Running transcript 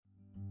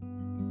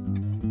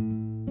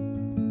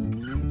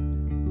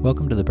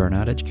Welcome to the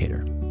Burnout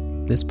Educator.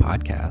 This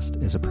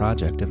podcast is a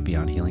project of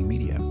Beyond Healing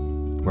Media,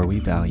 where we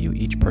value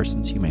each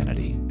person's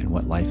humanity and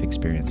what life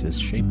experiences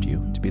shaped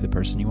you to be the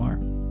person you are.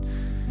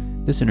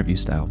 This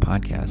interview-style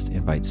podcast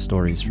invites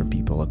stories from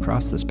people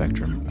across the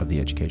spectrum of the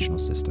educational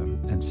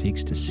system and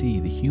seeks to see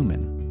the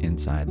human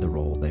inside the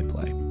role they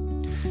play.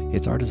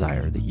 It's our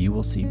desire that you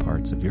will see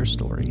parts of your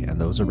story and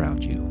those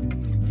around you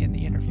in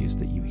the interviews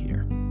that you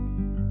hear.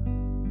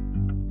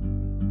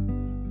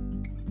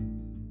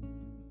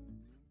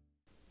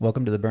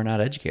 Welcome to the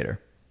Burnout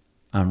Educator.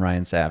 I'm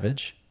Ryan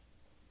Savage,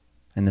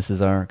 and this is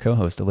our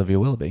co-host, Olivia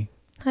Willoughby.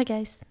 Hi,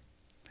 guys.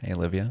 Hey,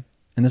 Olivia.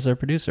 And this is our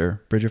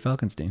producer, Bridger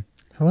Falkenstein.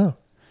 Hello.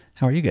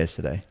 How are you guys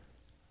today?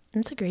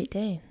 It's a great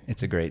day.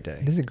 It's a great day.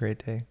 It is a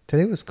great day.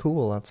 Today was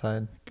cool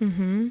outside.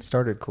 Mm-hmm.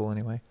 Started cool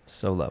anyway.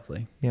 So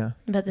lovely. Yeah.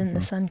 But then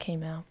the sun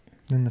came out.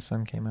 Then the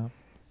sun came out.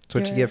 That's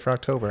what you get for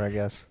October, I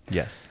guess.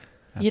 Yes.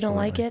 Absolutely. You don't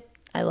like it?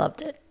 I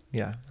loved it.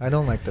 Yeah. I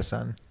don't like the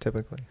sun,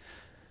 typically.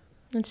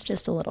 It's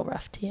just a little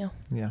rough to you.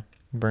 Yeah.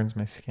 It burns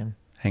my skin.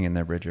 Hang in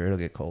there, Bridger. It'll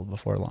get cold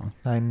before long.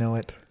 I know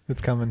it.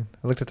 It's coming.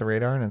 I looked at the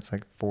radar and it's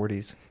like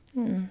 40s.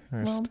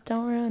 Well,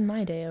 don't ruin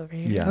my day over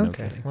here. Yeah, no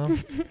Okay. kidding. Well,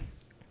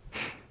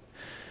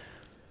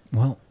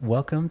 Well,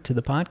 welcome to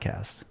the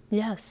podcast.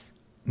 Yes.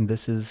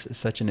 This is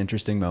such an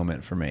interesting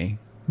moment for me,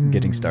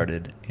 getting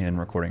started in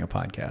recording a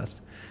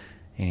podcast.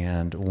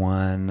 And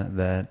one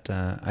that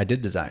I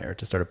did desire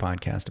to start a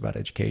podcast about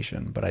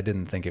education, but I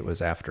didn't think it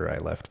was after I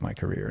left my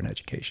career in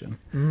education.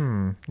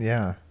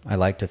 yeah. I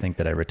like to think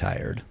that I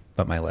retired,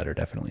 but my letter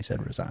definitely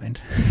said resigned.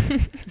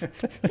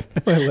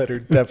 My letter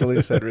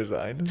definitely said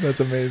resigned. That's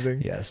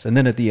amazing. Yes. And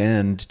then at the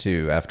end,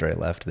 too, after I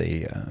left,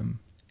 they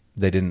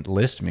didn't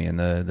list me in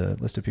the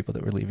list of people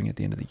that were leaving at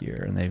the end of the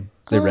year. And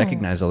they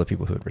recognized all the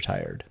people who had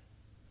retired,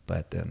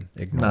 but then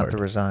ignored. Not the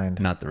resigned.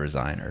 Not the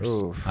resigners.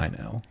 Oof. I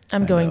know.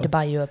 I'm I going know. to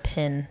buy you a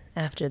pin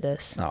after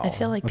this. Oh, I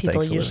feel like well,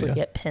 people thanks, usually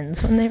Olivia. get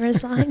pins when they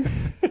resign.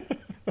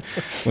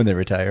 When they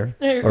retire.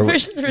 Or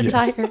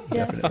retire,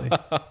 yes. Definitely.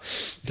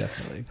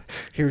 Definitely.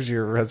 Here's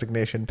your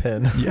resignation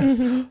pin.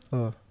 Yes.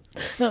 Oh,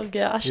 Oh,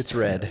 gosh. it's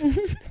red.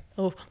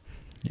 Oh,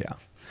 Yeah.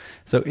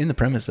 So in the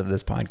premise of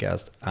this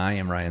podcast, I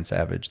am Ryan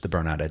Savage, the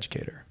Burnout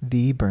Educator.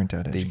 The burnt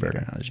out The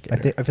educator. Burnout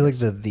Educator. I feel like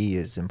the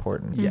is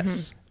important.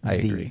 Yes. I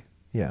The. agree.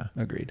 Yeah.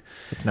 Agreed.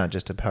 It's not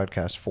just a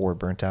podcast for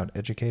burnt out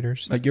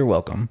educators. You're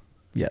welcome.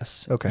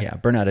 Yes. Okay. Yeah.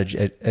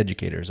 Burnout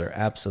educators are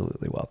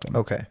absolutely welcome.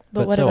 Okay.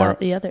 but what so about are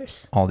the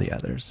others? all the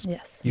others.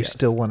 Yes. You Yes.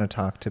 still want to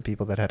talk to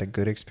people that had a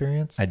good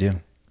experience? I do.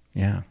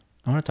 Yeah.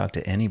 I want to talk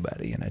to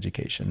anybody in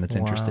education that's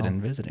interested Wow.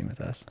 in visiting with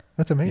us.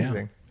 That's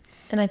amazing.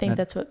 And I think That-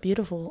 that's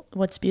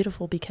what's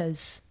beautiful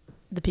because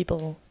the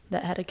people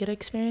that had a good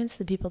experience,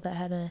 the people that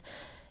had a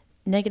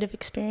negative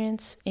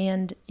experience,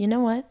 and you know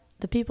what?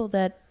 The people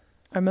that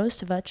are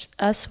most of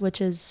us,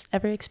 which is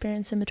every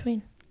experience in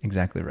between.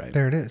 Exactly right.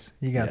 There it is.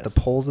 You got Yes. the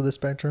poles of the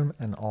spectrum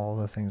and all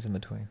the things in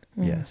between.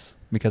 Yes.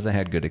 Because I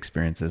had good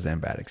experiences and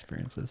bad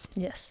experiences.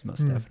 Yes.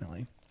 Most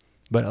definitely.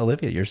 But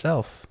Olivia,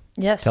 yourself,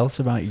 Yes. tell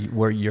us about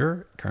where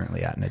you're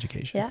currently at in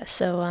education. Yeah,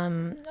 so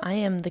I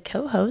am the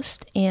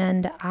co-host,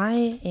 and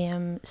I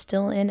am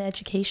still in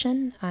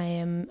education. I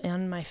am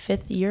on my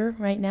 5th year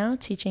right now,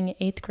 teaching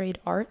 8th grade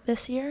art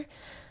this year.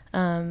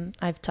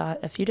 I've taught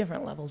a few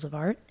different levels of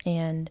art,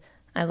 and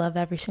I love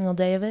every single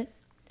day of it.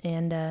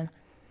 And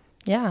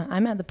yeah,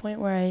 I'm at the point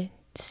where I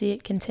see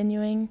it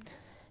continuing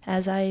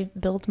as I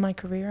build my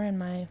career and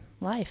my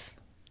life.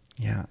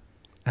 Yeah,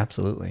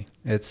 absolutely.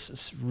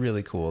 It's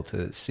really cool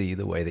to see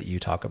the way that you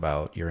talk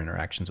about your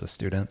interactions with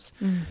students,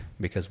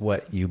 because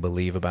what you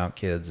believe about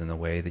kids and the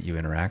way that you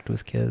interact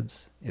with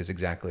kids is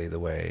exactly the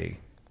way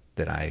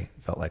that I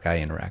felt like I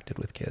interacted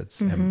with kids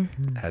and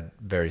had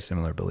very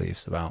similar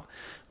beliefs about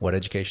what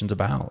education's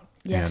about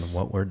Yes. and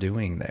what we're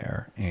doing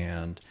there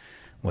and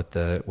what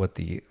the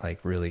like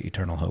really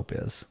eternal hope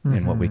is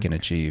and what we can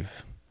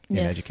achieve in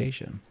Yes.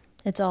 education.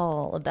 It's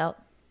all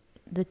about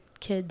the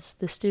kids,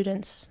 the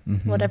students,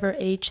 whatever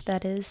age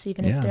that is,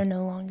 even Yeah. if they're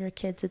no longer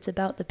kids. It's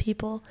about the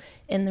people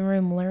in the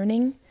room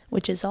learning,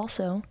 which is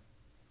also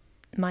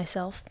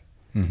myself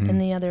and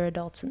the other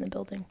adults in the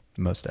building.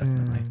 Most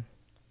definitely.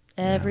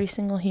 Every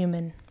single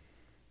human.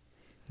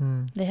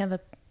 They have a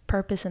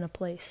purpose and a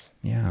place.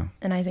 Yeah.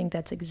 And I think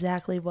that's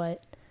exactly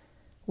what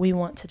we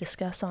want to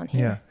discuss on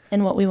here Yeah.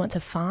 and what we want to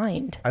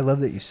find. I love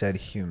that you said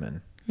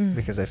human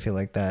because I feel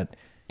like that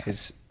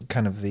is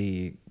kind of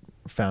the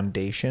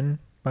foundation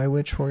by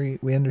which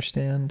we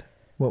understand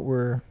what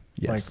we're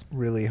Yes. like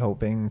really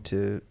hoping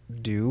to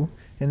do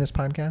in this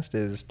podcast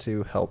is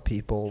to help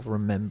people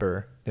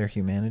remember their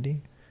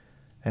humanity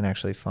and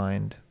actually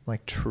find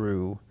like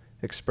true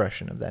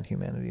expression of that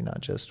humanity,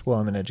 not just, well,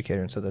 I'm an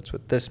educator and so that's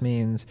what this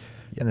means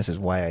and this is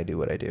why I do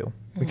what I do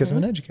because I'm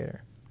an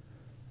educator.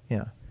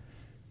 Yeah.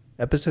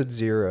 Episode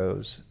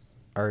zeros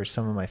are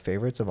some of my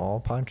favorites of all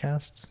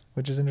podcasts,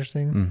 which is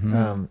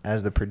interesting.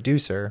 As the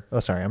producer,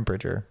 I'm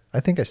Bridger.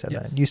 I think I said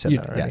Yes. that. You said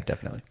that already. Yeah,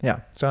 definitely. Yeah.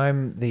 So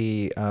I'm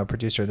the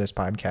producer of this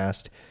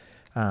podcast,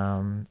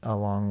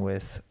 along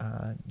with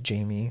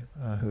Jamie,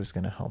 who's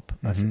going to help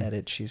us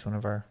edit. She's one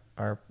of our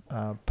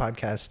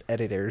podcast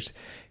editors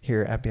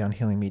here at Beyond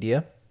Healing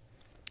Media.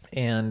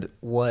 And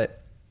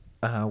what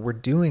we're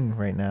doing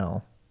right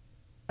now,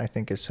 I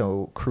think, is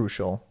so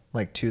crucial,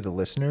 like, to the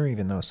listener,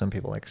 even though some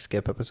people like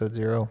skip episode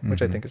 0,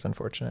 which I think is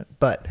unfortunate.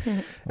 But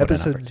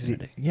episode 0,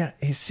 yeah,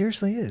 it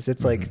seriously is.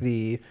 It's like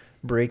the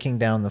breaking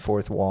down the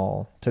fourth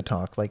wall to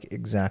talk like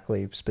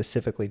exactly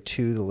specifically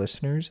to the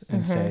listeners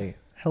and say,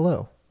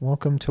 hello,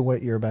 welcome to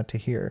what you're about to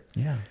hear.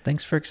 Yeah.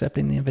 Thanks for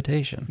accepting the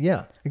invitation.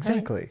 Yeah,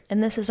 exactly. Right.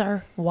 And this is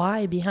our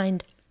why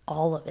behind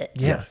all of it.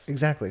 Yes,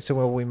 exactly.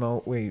 So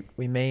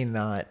we may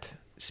not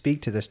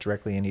speak to this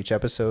directly in each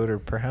episode, or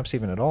perhaps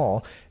even at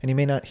all, and you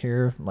may not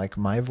hear like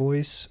my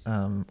voice,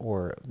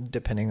 or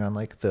depending on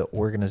like the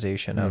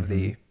organization of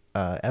the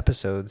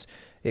episodes,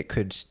 it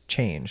could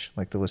change,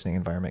 like the listening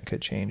environment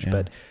could change.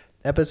 But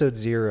episode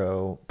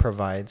 0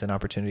 provides an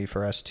opportunity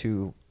for us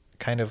to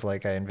kind of,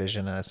 like, I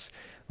envision us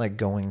like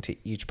going to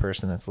each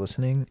person that's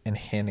listening and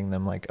handing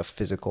them like a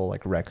physical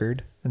like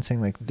record and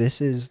saying like,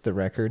 this is the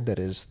record that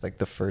is like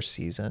the first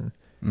season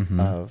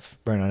of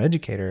Burnout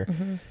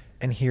Educator.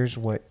 And here's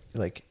what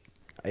like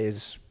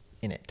is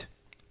in it.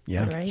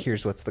 Yeah. Like,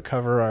 here's what's the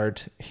cover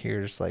art.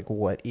 Here's like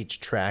what each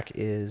track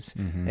is.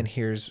 And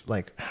here's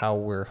like how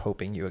we're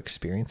hoping you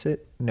experience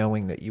it,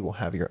 knowing that you will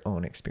have your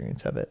own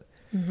experience of it.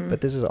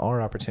 But this is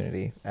our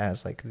opportunity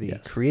as like the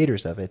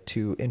creators of it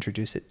to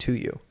introduce it to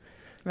you.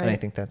 Right. And I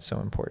think that's so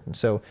important.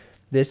 So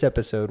this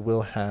episode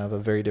will have a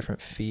very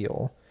different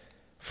feel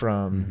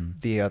from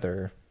the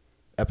other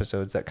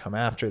episodes that come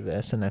after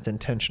this, and that's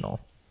intentional.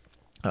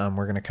 We're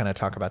going to kind of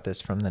talk about this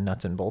from the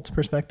nuts and bolts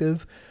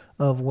perspective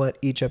of what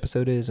each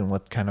episode is and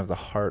what kind of the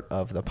heart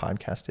of the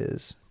podcast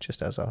is,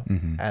 just as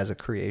a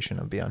creation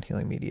of Beyond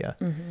Healing Media.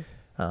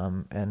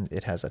 And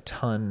it has a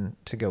ton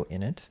to go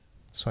in it.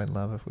 So I'd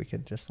love if we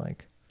could just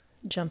like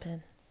jump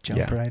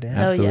right in.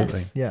 Absolutely. Oh,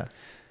 yes. Yeah.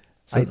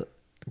 So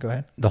go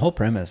ahead. The whole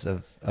premise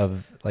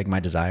of like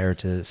my desire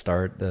to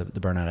start the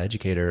Burnout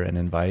Educator and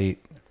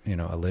invite,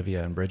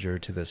 Olivia and Bridger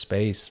to the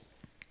space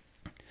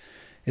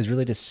is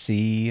really to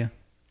see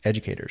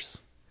educators,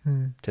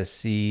 to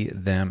see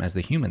them as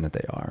the human that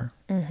they are.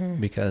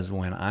 Because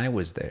when I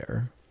was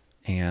there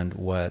and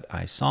what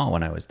I saw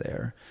when I was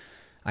there,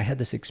 I had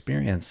this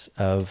experience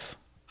of,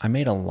 I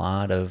made a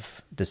lot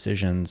of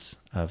decisions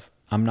of,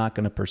 I'm not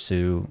going to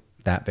pursue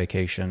that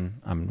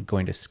vacation. I'm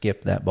going to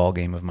skip that ball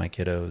game of my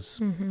kiddos.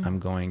 I'm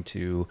going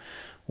to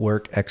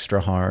work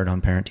extra hard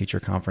on parent-teacher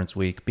conference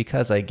week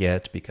because I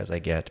get,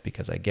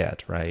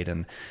 right?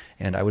 And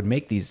I would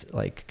make these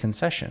like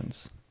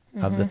concessions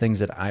of the things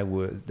that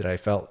I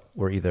felt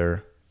were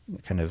either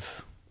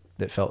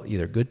that felt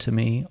either good to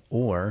me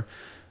or,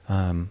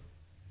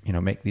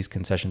 make these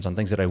concessions on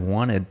things that I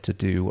wanted to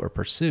do or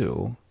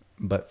pursue,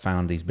 but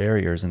found these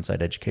barriers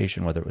inside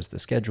education, whether it was the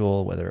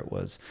schedule, whether it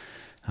was,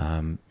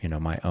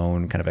 my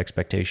own kind of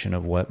expectation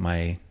of what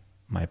my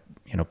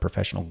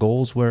professional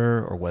goals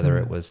were, or whether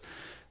it was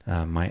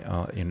my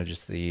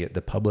just the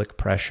public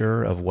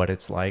pressure of what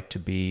it's like to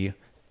be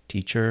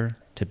teacher,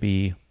 to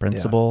be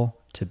principal,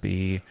 to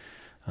be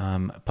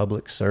a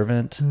public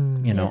servant,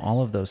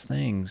 all of those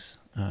things.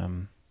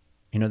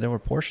 There were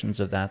portions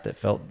of that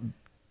felt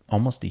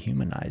almost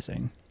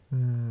dehumanizing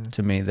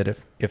to me, that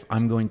if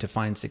I'm going to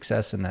find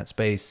success in that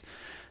space,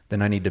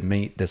 then I need to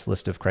meet this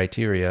list of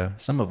criteria,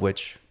 some of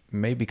which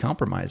may be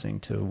compromising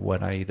to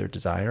what I either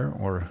desire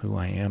or who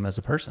I am as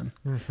a person.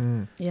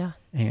 Yeah.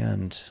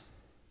 And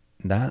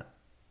that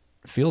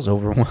feels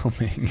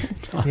overwhelming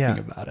talking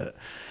about it.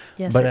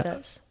 Yes, but it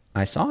does.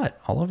 I saw it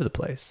all over the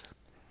place.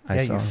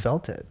 You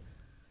felt it.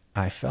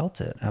 I felt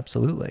it.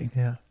 Absolutely.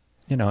 Yeah.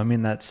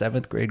 That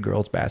 7th grade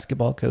girls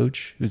basketball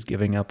coach who's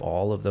giving up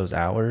all of those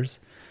hours,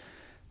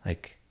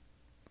 like,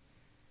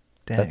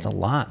 dang. That's a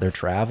lot. They're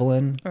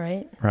traveling,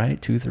 right?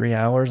 2-3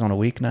 hours on a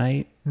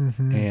weeknight.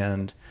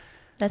 And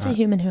that's a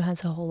human who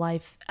has a whole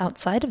life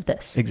outside of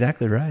this.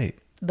 Exactly right.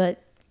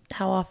 But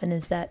how often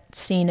is that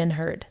seen and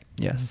heard?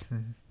 Yes.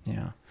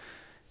 Yeah.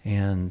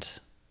 And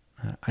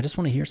I just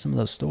want to hear some of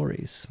those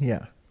stories.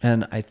 Yeah.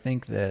 And I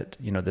think that,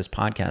 this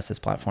podcast, this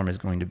platform is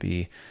going to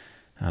be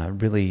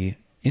really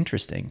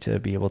interesting to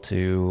be able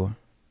to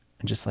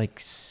just like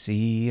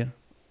see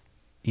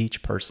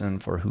each person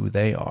for who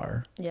they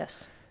are.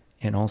 Yes.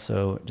 And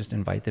also just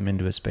invite them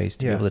into a space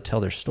to be able to tell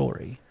their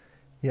story.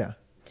 Yeah.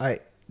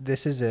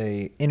 This is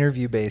a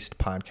interview-based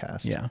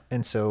podcast. Yeah.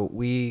 And so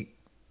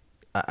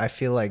I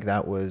feel like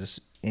that was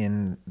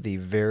in the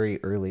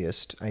very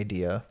earliest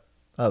idea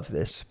of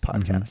this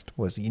podcast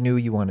was you knew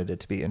you wanted it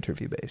to be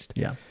interview-based.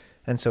 Yeah.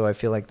 And so I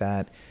feel like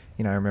that,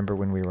 I remember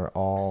when we were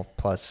all,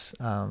 plus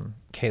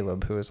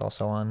Caleb, who is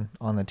also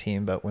on the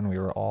team, but when we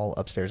were all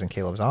upstairs in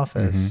Caleb's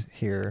office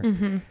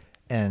here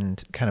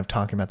and kind of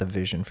talking about the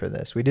vision for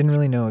this, we didn't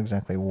really know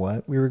exactly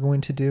what we were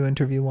going to do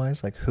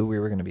interview-wise, like who we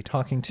were going to be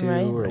talking to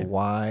or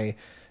why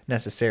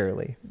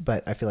necessarily.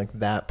 But I feel like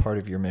that part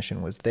of your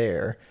mission was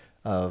there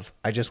of,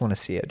 I just want to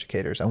see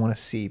educators. I want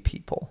to see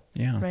people.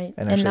 Yeah. Right.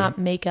 And actually, not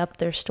make up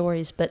their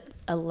stories, but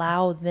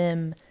allow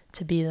them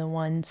to be the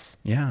ones.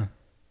 Yeah.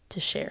 to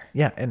share.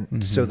 Yeah.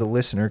 And so the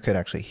listener could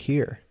actually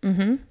hear,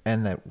 and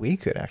that we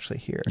could actually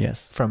hear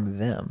from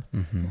them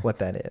what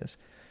that is.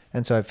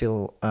 And so I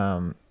feel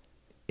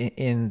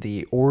in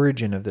the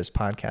origin of this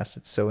podcast,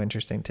 it's so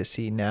interesting to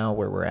see now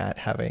where we're at,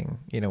 having,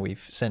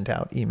 we've sent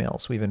out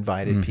emails, we've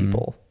invited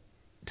people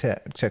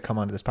to come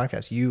onto this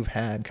podcast. You've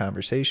had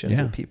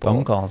conversations with people,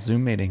 phone calls,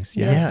 Zoom meetings.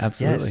 Yeah,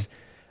 absolutely. Yes.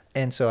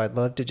 And so I'd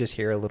love to just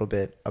hear a little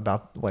bit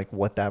about like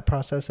what that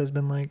process has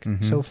been like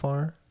so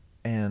far.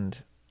 And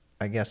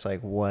I guess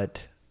like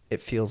what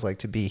it feels like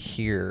to be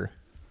here,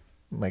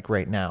 like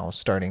right now,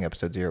 starting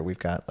episode 0, we've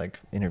got like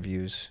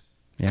interviews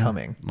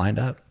coming lined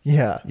up.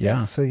 Yeah.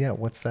 So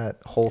what's that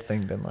whole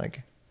thing been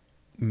like?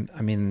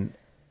 I mean,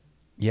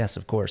 yes,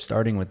 of course,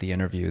 starting with the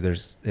interview,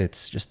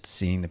 it's just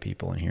seeing the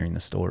people and hearing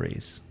the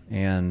stories,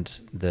 and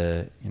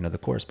the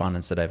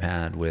correspondence that I've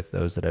had with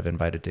those that I've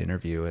invited to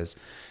interview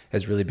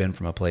has really been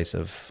from a place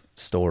of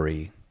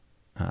story,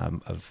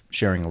 of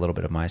sharing a little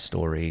bit of my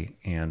story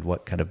and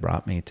what kind of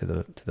brought me to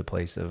the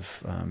place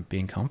of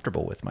being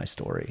comfortable with my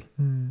story.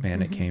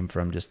 And it came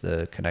from just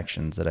the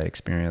connections that I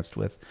experienced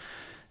with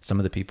some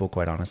of the people,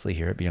 quite honestly,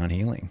 here at Beyond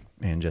Healing,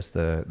 and just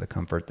the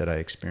comfort that I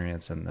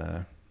experience and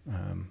the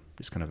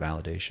just kind of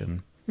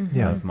validation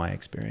of my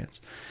experience.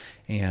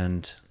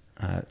 And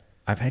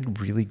I've had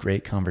really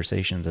great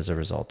conversations as a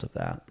result of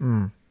that.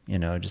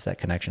 Just that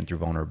connection through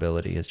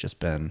vulnerability has just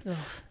been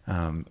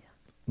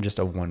just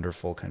a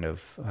wonderful kind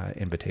of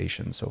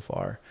invitation so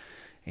far.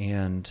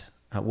 And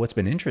what's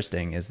been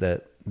interesting is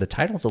that the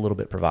title's a little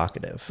bit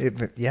provocative.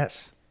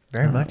 Yes,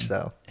 very much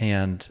so.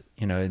 And,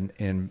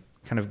 in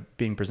kind of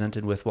being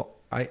presented with, well,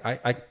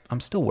 I'm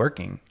still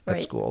working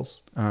at schools,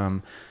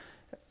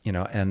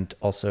 and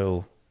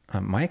also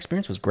my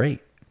experience was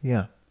great.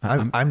 Yeah.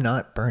 I'm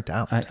not burnt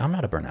out. I'm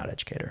not a burnout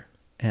educator.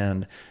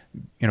 And,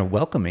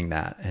 welcoming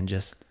that and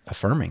just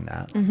affirming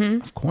that,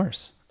 of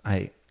course,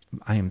 I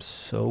am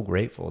so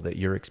grateful that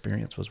your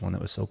experience was one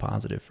that was so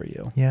positive for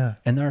you. Yeah.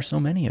 And there are so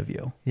many of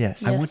you.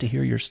 Yes. I want to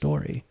hear your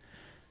story.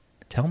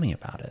 Tell me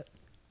about it.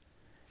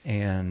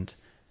 And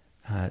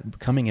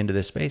coming into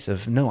this space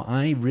of, no,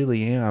 I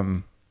really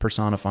am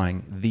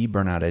personifying the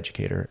burnout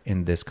educator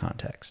in this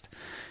context.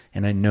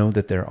 And I know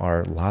that there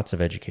are lots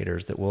of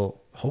educators that will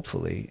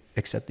hopefully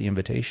accept the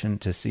invitation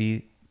to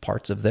see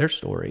parts of their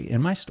story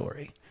in my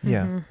story.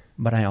 Yeah.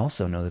 But I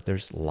also know that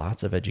there's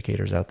lots of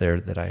educators out there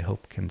that I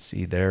hope can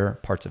see their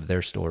parts of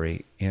their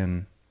story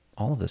in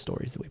all of the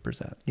stories that we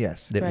present.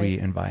 Yes. That we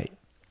invite.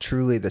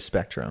 Truly the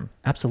spectrum.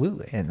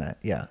 Absolutely. In that.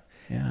 Yeah.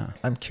 Yeah.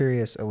 I'm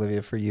curious,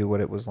 Olivia, for you,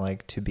 what it was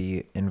like to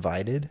be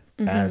invited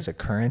as a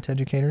current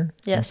educator.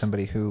 Yes. And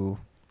somebody who,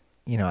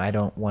 I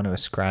don't want to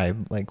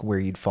ascribe like where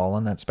you'd fall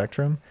on that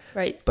spectrum.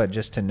 Right. But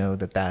just to know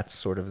that that's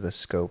sort of the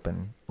scope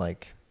and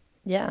like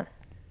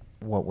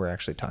what we're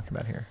actually talking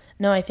about here.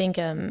 No, I think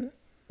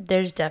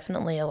there's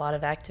definitely a lot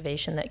of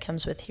activation that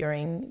comes with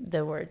hearing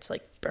the words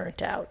like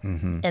burnt out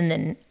and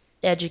then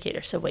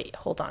educator. So wait,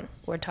 hold on.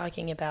 We're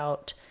talking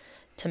about,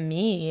 to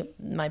me,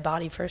 my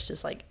body first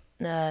is like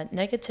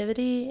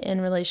negativity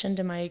in relation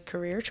to my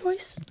career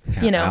choice.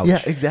 Ouch.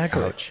 Yeah,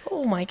 exactly. Ouch.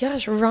 Oh my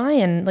gosh,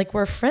 Ryan, like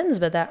we're friends,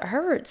 but that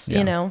hurts,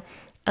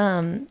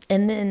 and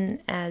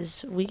then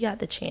as we got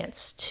the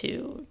chance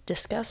to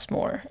discuss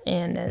more,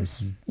 and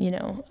as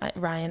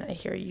Ryan, I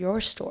hear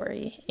your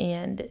story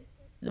and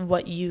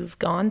what you've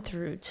gone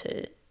through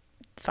to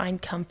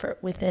find comfort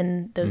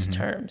within those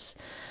terms.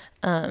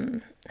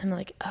 I'm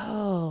like,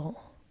 oh,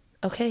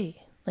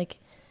 okay. Like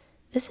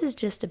this is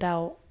just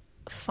about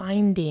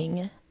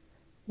finding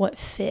what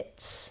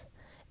fits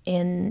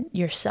in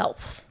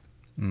yourself.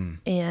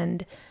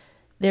 And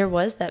there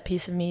was that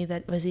piece of me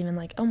that was even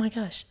like, oh my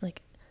gosh,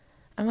 like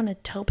I want to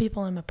tell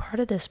people I'm a part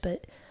of this,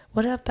 but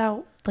what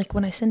about like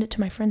when I send it to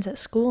my friends at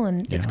school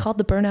and it's called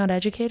the Burnout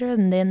Educator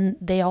and then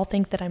they all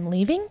think that I'm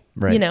leaving,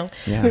 right.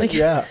 Yeah. Like,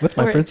 what's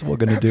my principal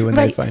going to do when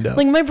they find out?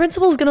 Like my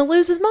principal's going to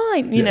lose his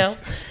mind, you know?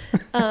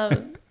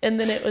 And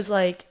then it was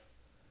like,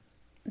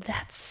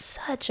 that's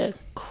such a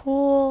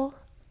cool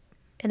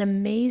and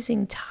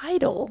amazing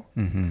title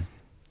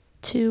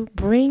to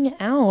bring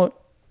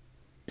out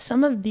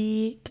some of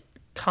the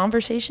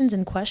conversations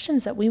and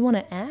questions that we want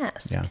to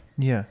ask.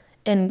 Yeah.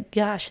 And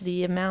gosh,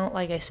 the amount,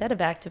 like I said,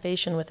 of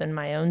activation within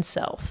my own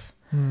self,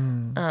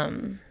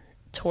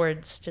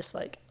 towards just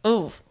like,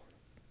 oh,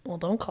 well,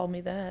 don't call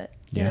me that.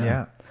 You know?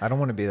 Yeah. I don't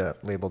want to be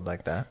that labeled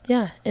like that.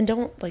 Yeah. And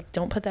don't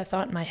put that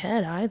thought in my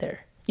head either,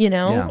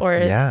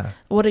 or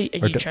what are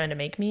you trying to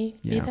make me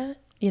be that?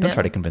 Don't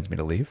try to convince me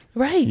to leave.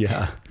 Right.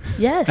 Yeah.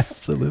 Yes.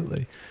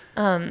 Absolutely.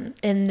 And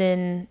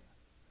then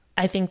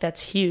I think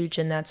that's huge.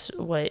 And that's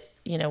what,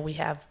 we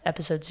have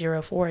episode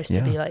 04 is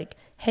to be like,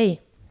 hey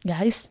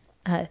guys,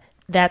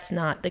 that's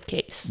not the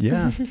case.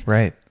 Yeah.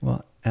 Right.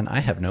 Well, and I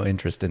have no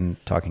interest in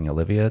talking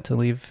Olivia to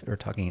leave or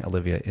talking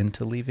Olivia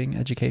into leaving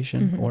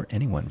education or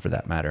anyone for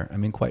that matter. I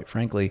mean, quite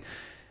frankly,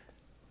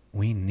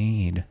 we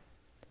need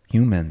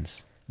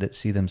humans that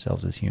see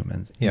themselves as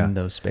humans in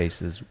those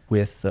spaces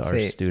with our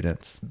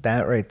students.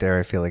 That right there,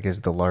 I feel like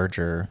is the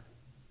larger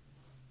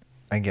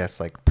I guess,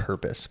 like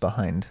purpose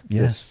behind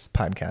this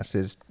podcast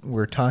is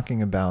we're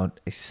talking about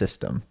a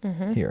system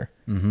here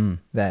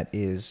that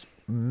is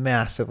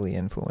massively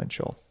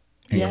influential.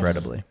 Yes.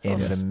 Incredibly.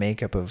 In the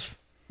makeup of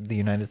the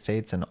United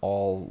States and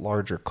all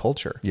larger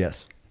culture.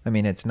 Yes. I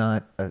mean, it's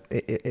not,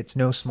 it's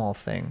no small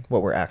thing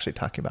what we're actually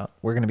talking about.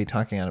 We're going to be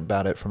talking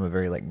about it from a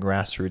very like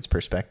grassroots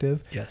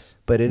perspective. Yes.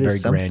 But it very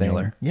is something,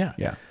 granular. Yeah.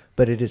 Yeah.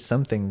 But it is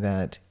something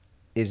that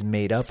is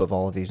made up of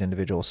all of these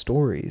individual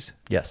stories.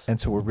 Yes. And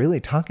so we're really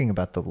talking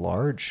about the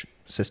large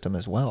system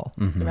as well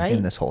Right.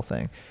 in this whole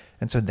thing.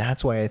 And so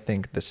that's why I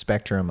think the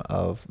spectrum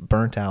of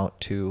burnt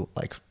out to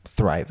like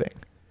thriving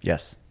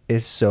Yes.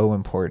 is so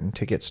important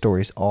to get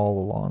stories all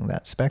along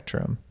that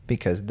spectrum,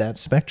 because that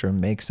spectrum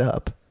makes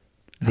up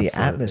the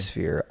Absolutely.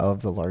 atmosphere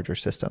of the larger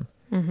system.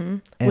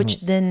 And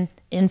Which then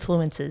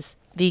influences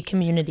the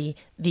community,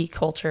 the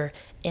culture,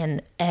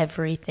 and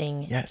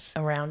everything yes,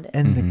 around it.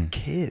 and the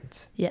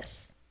kids,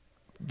 Yes.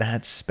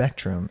 that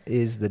spectrum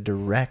is the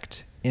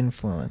direct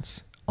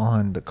influence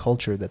on the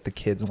culture that the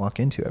kids walk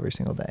into every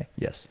single day.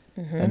 Yes.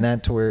 And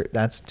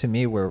that's to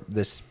me where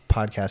this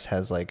podcast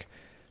has like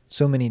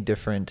so many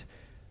different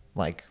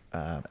like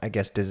I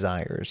guess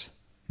desires.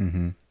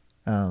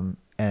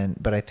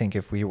 But I think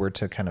if we were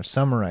to kind of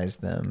summarize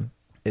them,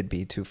 it'd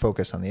be to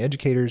focus on the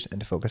educators and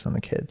to focus on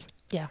the kids.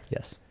 Yeah.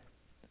 Yes.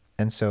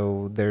 And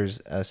so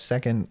there's a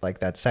second, like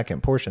that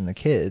second portion, the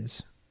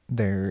kids,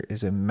 there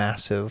is a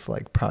massive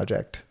like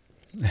project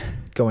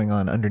going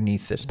on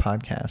underneath this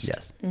podcast.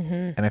 Yes.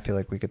 And I feel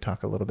like we could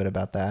talk a little bit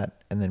about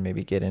that and then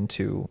maybe get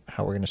into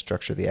how we're going to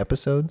structure the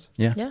episodes.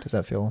 Yeah. Yeah. Does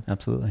that feel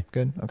Absolutely.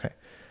 good? Okay.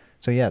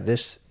 So yeah,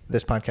 this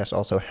podcast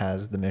also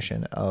has the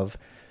mission of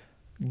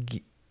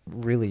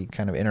really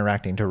kind of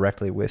interacting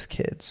directly with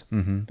kids.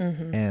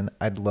 And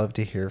I'd love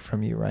to hear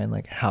from you, Ryan,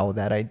 like how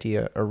that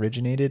idea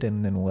originated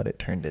and then what it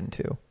turned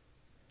into.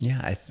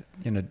 Yeah.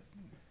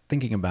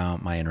 Thinking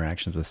about my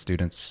interactions with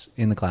students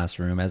in the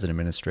classroom as an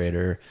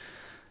administrator,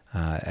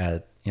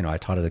 I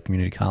taught at a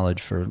community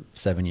college for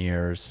 7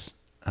 years.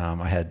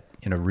 I had,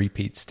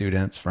 repeat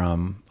students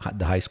from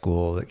the high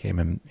school that came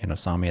and,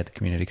 saw me at the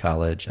community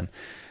college, and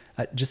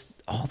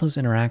just all those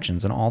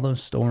interactions and all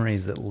those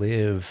stories that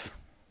live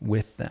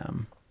with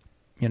them.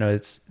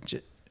 It's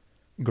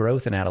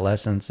growth in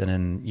adolescence and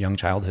in young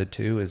childhood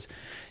too, is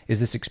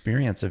this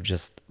experience of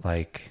just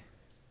like,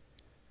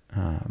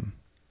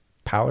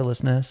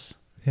 powerlessness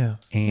Yeah.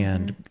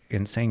 and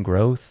insane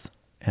growth,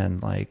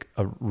 and like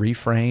a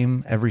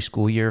reframe. Every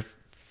school year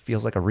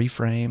feels like a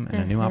reframe and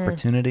a new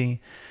opportunity,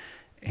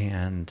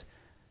 and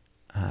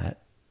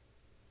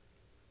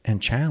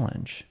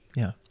challenge.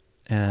 Yeah.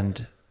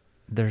 And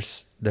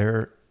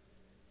they're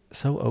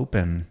so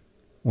open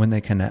when they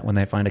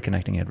find a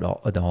connecting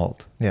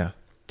adult Yeah.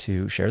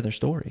 to share their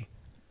story,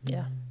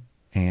 Yeah.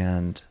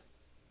 and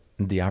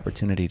the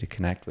opportunity to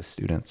connect with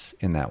students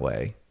in that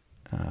way.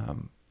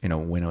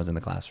 When I was in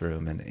the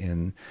classroom and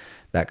in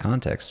that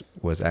context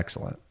was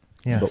excellent.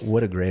 Yes. But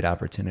what a great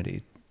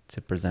opportunity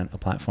to present a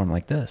platform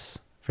like this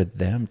for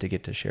them to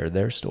get to share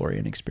their story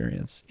and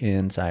experience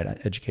inside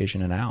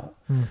education and out.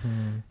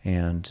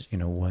 And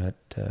what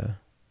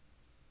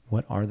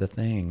are the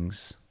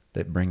things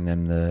that bring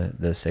them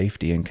the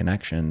safety and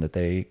connection that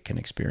they can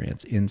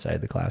experience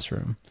inside the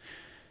classroom,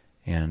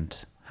 and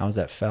how is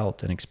that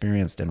felt and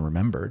experienced and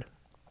remembered?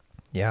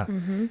 Yeah.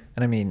 And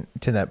I mean,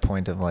 to that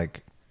point of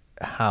like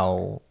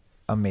how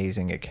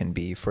amazing it can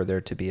be for there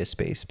to be a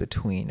space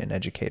between an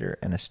educator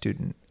and a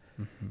student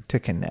to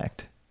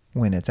connect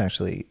when it's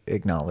actually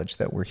acknowledged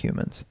that we're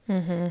humans.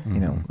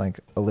 Like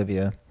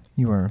Olivia,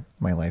 you are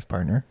my life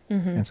partner.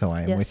 And so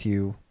I am Yes. with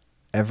you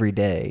every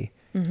day,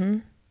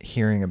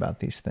 hearing about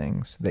these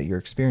things that you're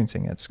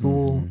experiencing at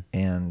school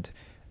and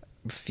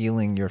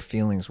feeling your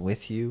feelings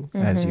with you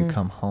as you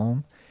come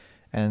home.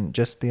 And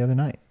just the other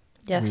night,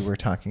 Yes. we were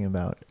talking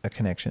about a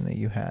connection that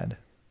you had.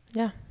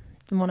 Yeah.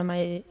 And one of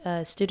my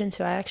students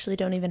who I actually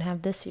don't even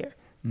have this year.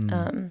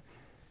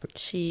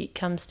 She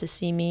comes to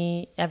see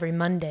me every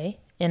Monday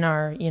in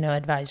our,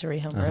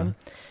 advisory homeroom.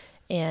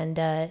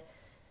 And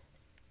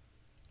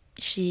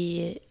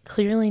she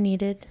clearly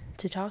needed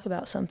to talk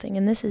about something.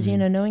 And this is,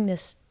 knowing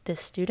this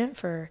student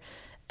for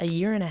a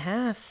year and a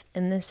half.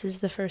 And this is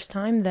the first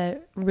time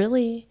that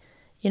really,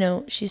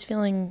 she's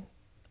feeling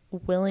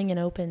willing and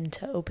open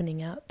to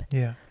opening up.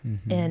 Yeah.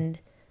 And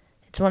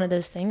it's one of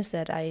those things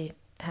that I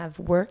have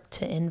worked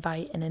to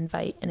invite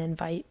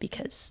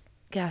because,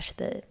 gosh,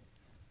 the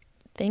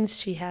things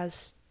she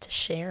has to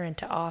share and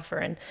to offer,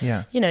 and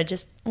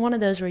just one of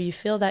those where you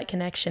feel that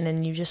connection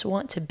and you just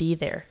want to be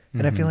there.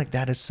 And I feel like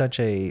that is such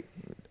a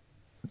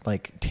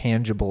like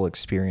tangible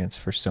experience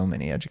for so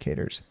many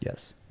educators.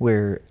 Yes.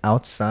 Where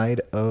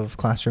outside of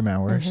classroom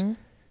hours,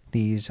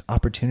 these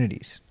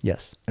opportunities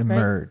Yes.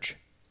 emerge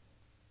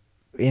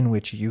in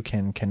which you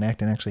can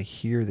connect and actually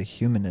hear the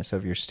humanness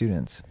of your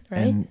students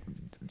and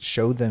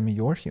show them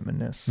your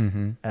humanness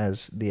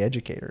as the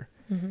educator.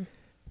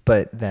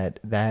 But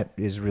that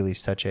is really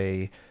such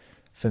a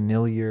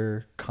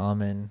familiar,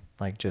 common,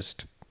 like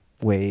just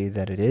way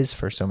that it is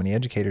for so many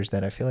educators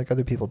that I feel like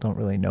other people don't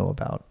really know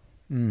about.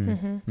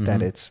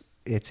 That it's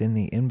it's in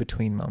the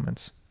in-between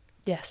moments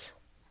Yes.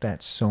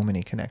 that so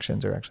many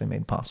connections are actually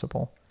made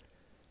possible.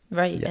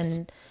 Right. Yes.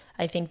 And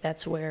I think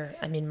that's where,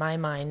 I mean, my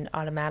mind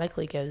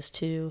automatically goes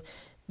to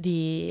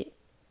the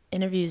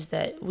interviews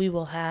that we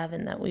will have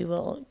and that we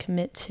will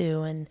commit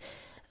to, and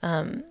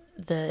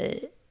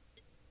the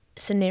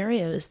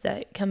scenarios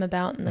that come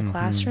about in the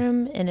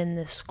classroom and in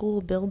the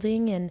school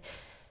building. And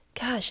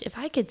gosh, if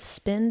I could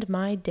spend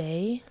my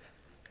day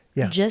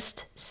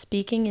just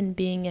speaking and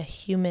being a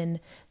human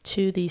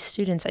to these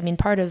students. I mean,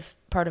 part of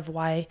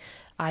why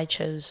I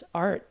chose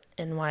art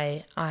and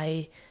why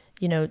I,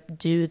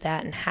 do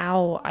that and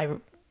how I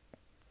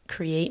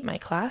create my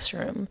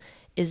classroom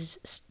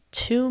is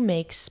to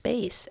make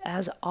space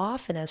as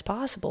often as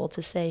possible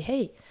to say,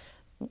 hey,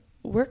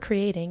 we're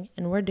creating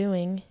and we're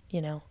doing,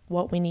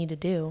 what we need to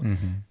do.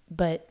 Mm-hmm.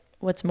 But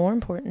what's more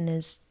important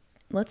is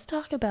let's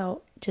talk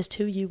about just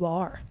who you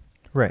are.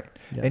 Right.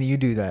 Yes. And you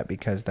do that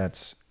because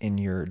that's in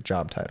your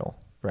job title,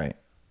 right?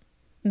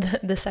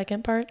 The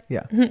second part?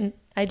 Yeah.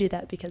 I do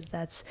that because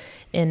that's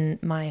in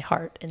my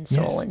heart and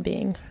soul and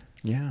being.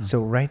 Yeah.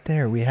 So right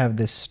there, we have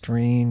this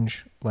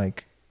strange,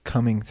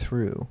 coming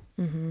through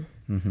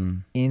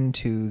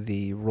into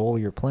the role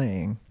you're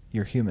playing,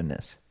 your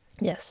humanness.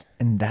 Yes.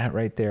 And that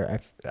right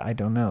there, I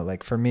don't know.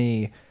 For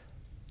me,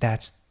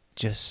 that's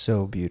just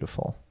so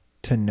beautiful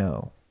to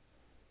know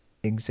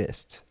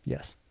exists.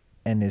 Yes.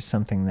 And is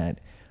something that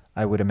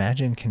I would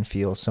imagine can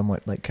feel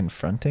somewhat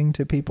confronting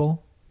to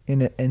people in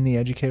the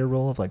educator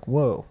role of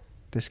whoa,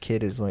 this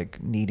kid is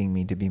needing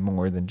me to be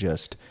more than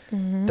just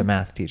the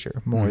math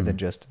teacher, more than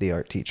just the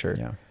art teacher.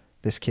 Yeah.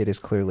 This kid is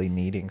clearly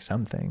needing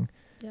something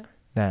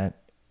that.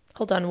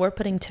 Hold on, we're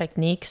putting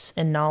techniques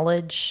and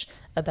knowledge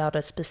about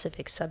a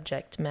specific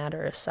subject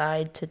matter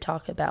aside to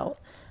talk about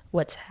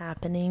what's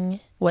happening,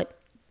 what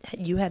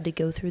you had to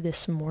go through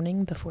this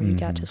morning before you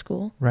got to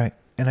school. Right.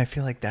 And I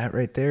feel like that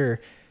right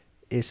there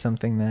is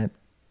something that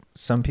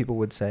some people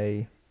would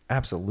say,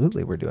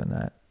 absolutely, we're doing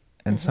that.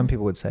 And some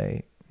people would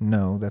say,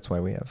 no, that's why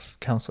we have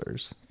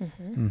counselors.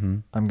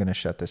 I'm going to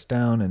shut this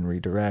down and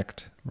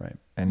redirect. Right.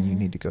 And you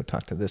need to go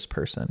talk to this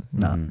person,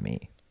 not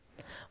me.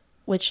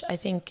 Which I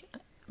think,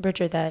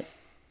 Bridger, that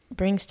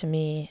brings to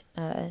me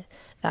the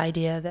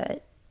idea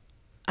that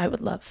I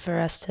would love for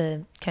us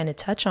to kind of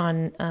touch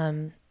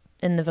on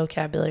in the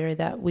vocabulary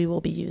that we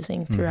will be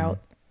using throughout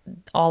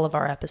all of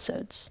our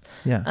episodes.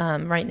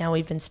 Yeah. Right now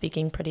we've been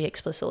speaking pretty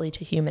explicitly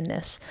to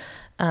humanness,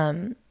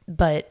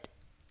 but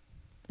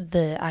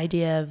the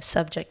idea of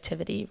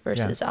subjectivity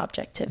versus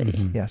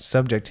objectivity. Yeah,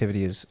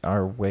 subjectivity is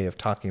our way of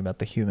talking about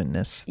the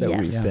humanness that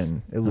we've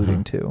been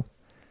alluding to.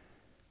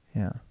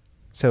 Yeah.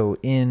 So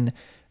and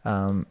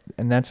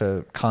that's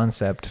a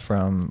concept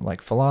from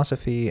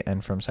philosophy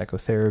and from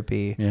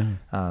psychotherapy. Yeah.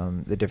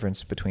 The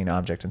difference between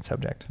object and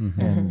subject,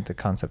 and the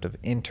concept of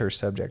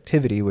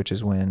intersubjectivity, which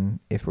is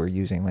when, if we're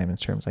using layman's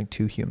terms,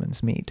 two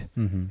humans meet.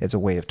 It's a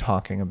way of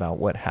talking about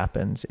what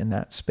happens in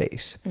that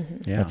space.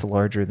 Yeah. That's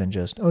larger than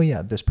just, oh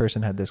yeah, this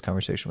person had this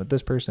conversation with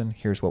this person.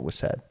 Here's what was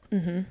said.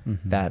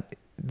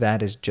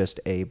 That is just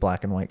a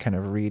black and white kind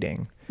of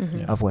reading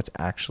of what's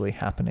actually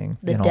happening.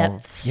 The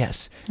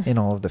depths. In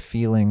all of the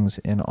feelings,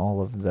 in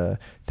all of the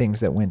things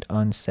that went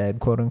unsaid,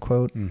 quote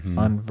unquote,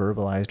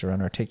 unverbalized or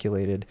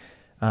unarticulated.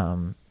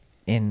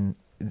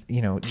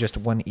 Just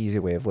one easy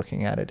way of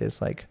looking at it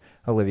is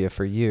Olivia,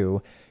 for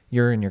you,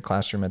 you're in your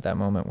classroom at that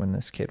moment when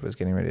this kid was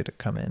getting ready to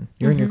come in.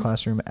 You're in your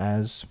classroom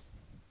as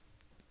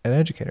an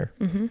educator.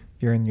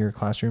 You're in your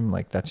classroom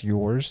that's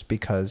yours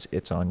because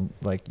it's on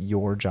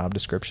your job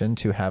description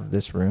to have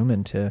this room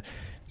and to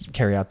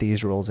carry out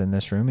these roles in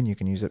this room, and you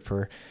can use it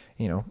for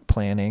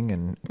planning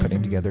and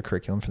putting together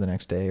curriculum for the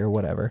next day or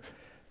whatever.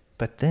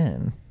 But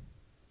then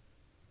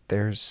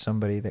there's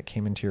somebody that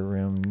came into your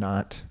room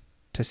not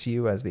to see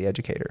you as the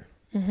educator,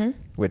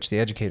 which the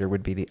educator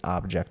would be the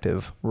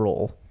objective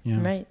role,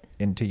 Right.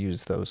 and to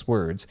use those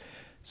words.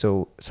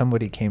 So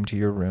somebody came to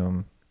your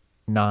room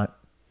not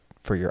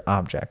for your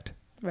object,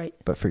 Right.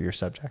 but for your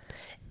subject.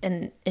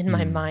 And in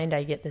my mind,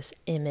 I get this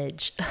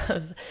image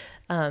of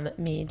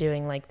me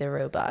doing the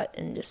robot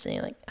and just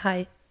saying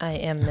hi, I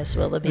am Miss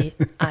Willoughby.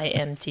 I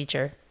am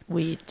teacher.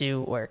 We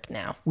do work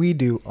now. We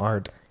do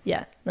art.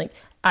 Yeah.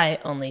 I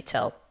only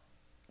tell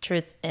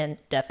truth and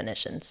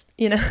definitions,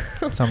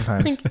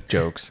 Sometimes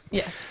jokes.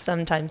 Yeah.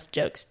 Sometimes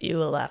jokes. You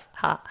will laugh.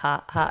 Ha,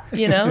 ha, ha.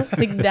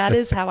 That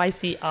is how I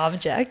see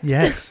object.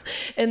 Yes.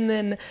 And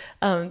then,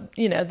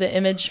 the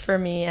image for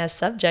me as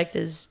subject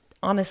is,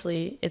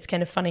 honestly, it's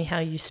kind of funny how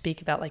you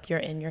speak about you're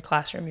in your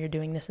classroom, you're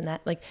doing this and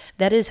that.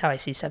 That is how I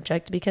see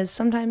subject, because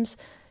sometimes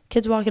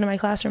kids walk into my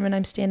classroom and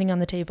I'm standing on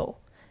the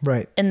table.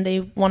 Right. And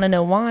they want to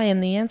know why.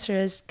 And the answer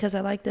is because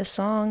I like this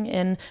song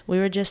and we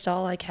were just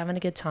all having a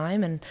good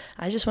time. And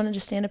I just wanted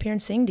to stand up here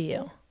and sing to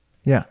you.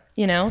 Yeah.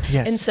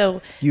 Yes. And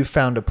so you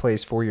found a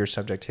place for your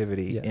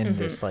subjectivity in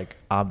this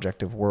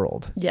objective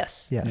world.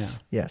 Yes. Yes.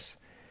 Yeah. Yes.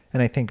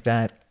 And I think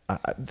that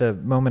the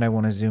moment I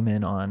want to zoom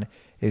in on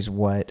is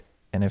what,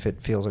 and if it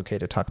feels okay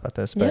to talk about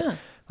this, but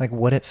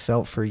what it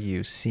felt for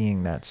you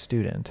seeing that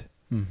student,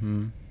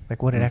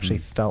 what it actually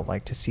felt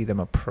like to see them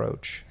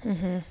approach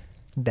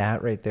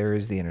That right there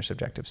is the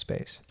intersubjective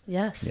space.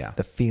 Yes. Yeah.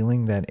 The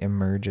feeling that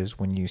emerges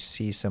when you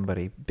see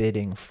somebody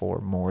bidding for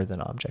more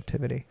than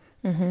objectivity.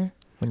 Mm-hmm.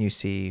 When you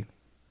see,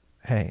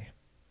 hey,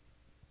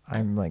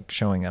 I'm like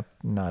showing up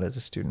not as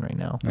a student right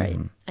now. Right.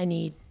 Mm-hmm. I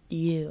need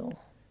you.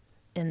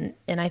 And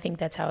I think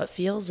that's how it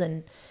feels.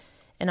 And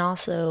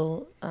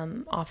also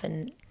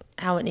often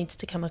how it needs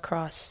to come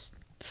across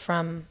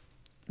from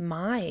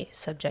my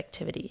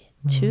subjectivity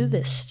to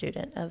this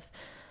student of,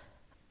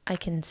 I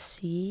can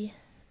see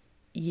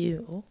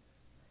you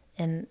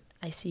and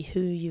I see who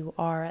you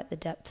are at the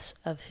depths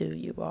of who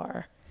you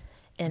are.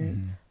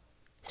 And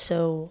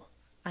so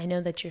I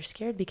know that you're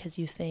scared because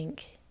you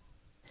think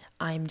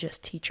I'm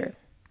just teacher.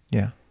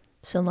 Yeah.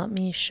 So let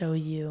me show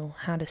you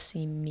how to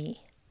see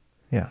me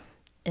Yeah.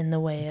 in the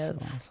way That's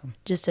of so awesome.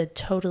 just a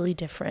totally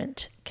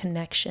different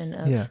connection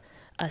of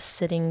us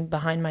sitting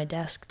behind my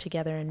desk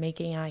together and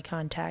making eye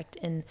contact.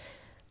 And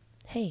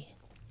hey,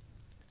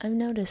 I've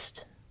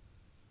noticed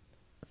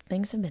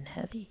things have been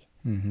heavy.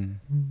 Mm-hmm.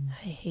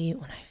 I hate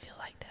when I feel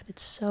like that.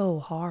 It's so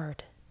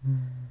hard. Mm.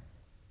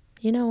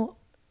 You know,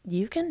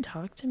 you can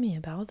talk to me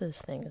about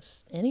those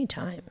things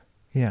anytime.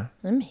 Yeah.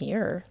 I'm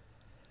here.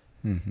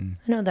 Mm-hmm.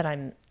 I know that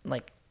I'm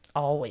like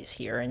always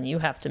here and you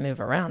have to move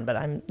around, but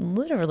I'm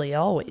literally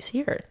always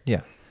here.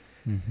 Yeah.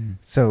 Mm-hmm.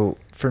 So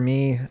for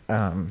me,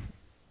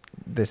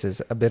 this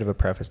is a bit of a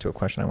preface to a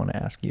question I want to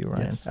ask you,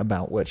 Ryan, Yes.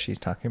 about what she's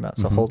talking about.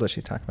 So Mhm. hold what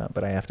she's talking about,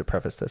 but I have to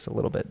preface this a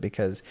little bit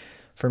because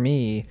for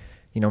me,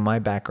 you know, my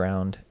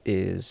background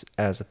is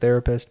as a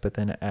therapist, but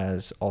then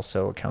as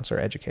also a counselor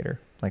educator.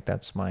 Like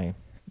that's my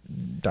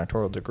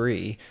doctoral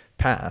degree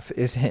path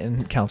is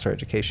in counselor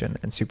education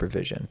and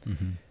supervision.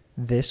 Mm-hmm.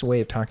 This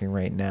way of talking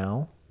right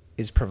now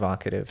is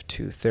provocative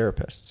to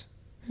therapists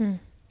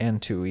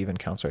and to even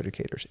counselor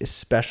educators,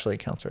 especially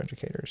counselor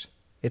educators.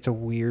 It's a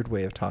weird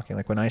way of talking.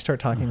 Like when I start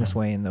talking this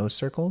way in those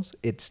circles,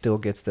 it still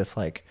gets this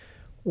like,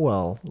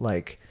 well,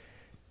 like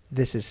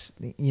this is,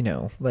 you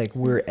know, like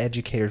we're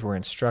educators, we're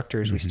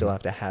instructors. We still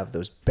have to have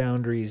those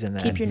boundaries and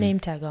that. Keep your name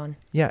tag on.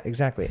 Yeah,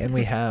 exactly. And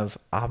we have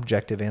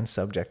objective and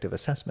subjective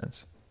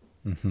assessments.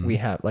 Mm-hmm. We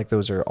have like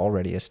those are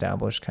already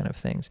established kind of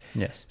things.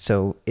 Yes.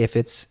 So if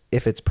it's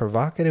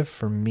provocative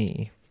for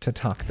me to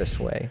talk this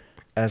way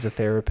as a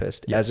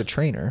therapist, Yes. as a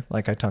trainer,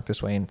 like I talk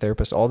this way, and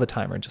therapists all the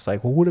time are just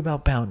like, well, what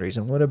about boundaries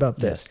and what about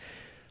this? Yes.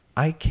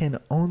 I can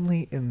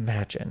only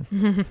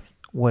imagine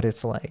what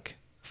it's like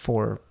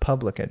for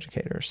public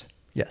educators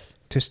Yes.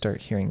 to start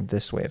hearing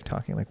this way of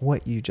talking, like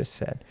what you just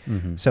said.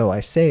 Mm-hmm. So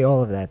I say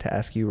all of that to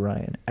ask you,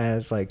 Ryan,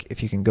 as like,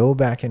 if you can go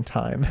back in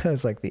time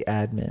as like the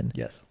admin,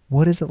 Yes.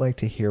 what is it like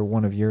to hear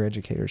one of your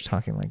educators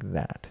talking like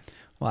that?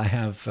 Well, I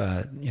have,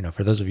 you know,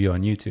 for those of you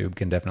on YouTube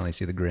can definitely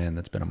see the grin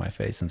that's been on my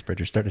face since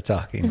Bridger started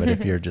talking. But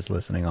if you're just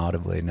listening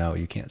audibly, no,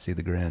 you can't see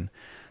the grin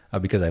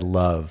because I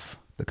love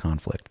the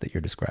conflict that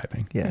you're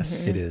describing.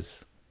 Yes. It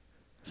is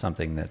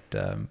something that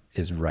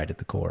is right at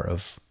the core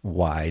of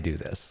why I do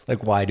this.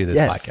 Like, why I do this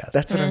podcast.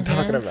 That's what I'm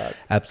talking about.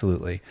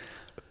 Absolutely.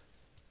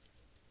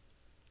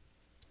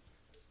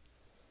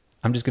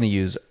 I'm just going to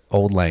use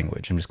old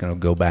language. I'm just going to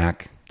go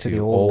back to the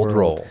the old old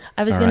world. role.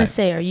 I was All going right. to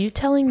say, are you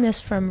telling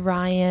this from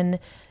Ryan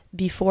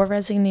before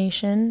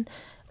resignation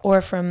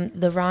or from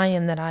the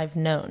Ryan that I've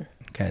known?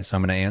 Okay, so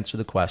I'm going to answer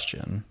the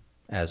question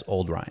as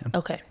old Ryan.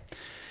 Okay.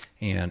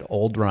 And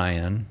old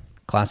Ryan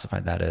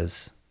classified that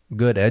as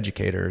good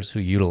educators who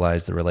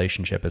utilize the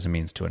relationship as a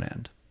means to an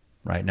end.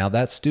 Right? Now,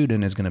 that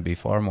student is going to be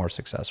far more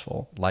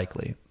successful,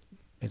 likely.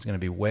 It's going to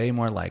be way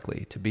more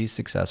likely to be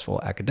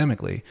successful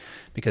academically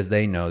because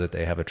they know that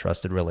they have a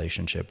trusted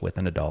relationship with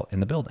an adult in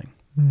the building.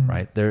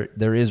 Right?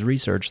 There is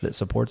research that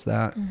supports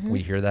that.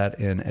 We hear that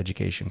in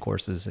education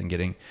courses and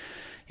getting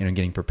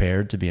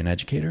prepared to be an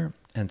educator.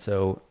 And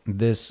so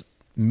this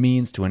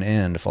means to an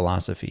end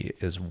philosophy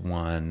is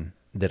one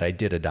that I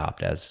did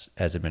adopt as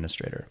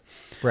administrator.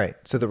 Right.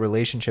 So the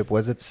relationship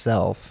was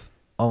itself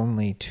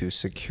only to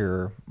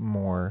secure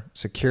more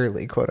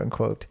securely, quote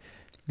unquote,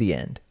 the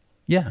end.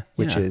 Yeah.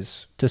 Which yeah.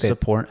 is to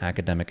support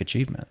academic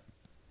achievement.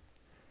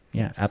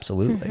 Yeah,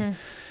 absolutely.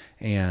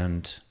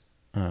 And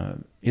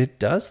it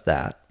does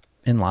that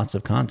in lots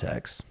of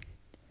contexts.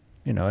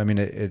 You know, I mean,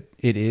 it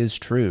is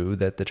true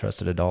that the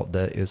trusted adult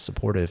that is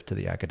supportive to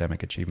the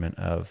academic achievement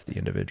of the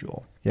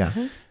individual.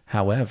 Yeah.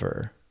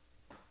 However,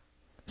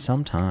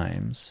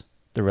 sometimes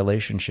the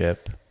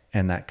relationship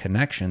and that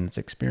connection that's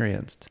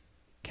experienced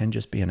can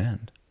just be an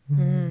end,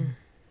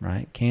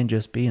 right? Can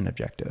just be an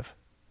objective.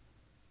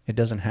 It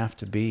doesn't have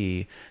to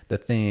be the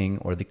thing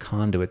or the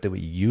conduit that we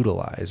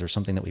utilize or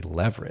something that we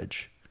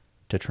leverage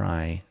to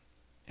try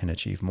and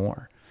achieve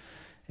more.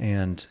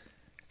 And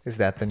Is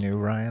that the new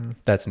Ryan?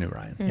 that's new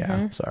Ryan.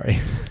 Yeah, sorry.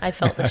 I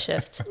felt the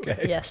shift.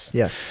 Okay. Yes.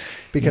 Yes.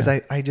 Because Yeah.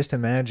 I just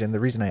imagine, the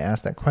reason I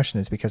asked that question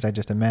is because I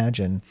just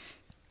imagine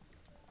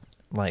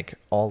like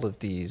all of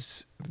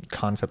these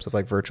concepts of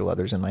like virtual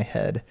others in my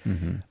head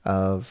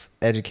of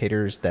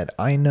educators that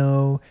I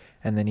know,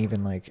 and then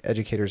even like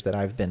educators that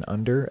I've been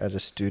under as a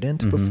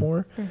student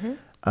before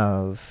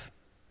of,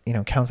 you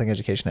know, counseling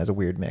education has a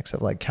weird mix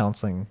of like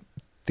counseling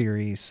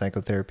theory,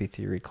 psychotherapy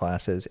theory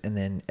classes, and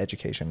then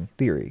education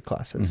theory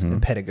classes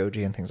and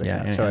pedagogy and things like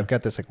that. So I've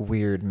got this like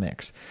weird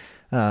mix.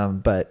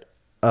 But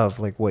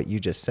of like what you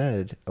just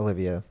said,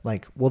 Olivia,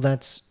 like, well,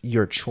 that's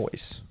your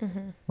choice.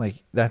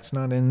 Like that's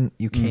not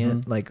you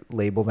can't like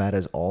label that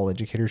as all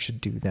educators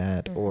should do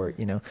that. Or,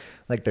 you know,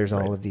 like there's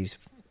all of these,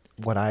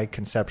 what I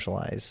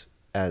conceptualize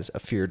as a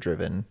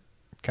fear-driven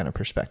kind of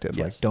perspective.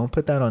 Like, don't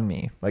put that on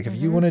me. Like if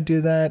you want to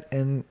do that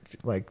and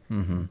like,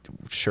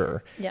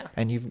 sure. Yeah.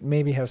 And you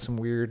maybe have some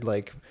weird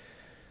like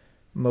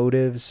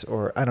motives,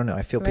 or I don't know.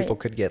 I feel people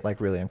could get like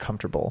really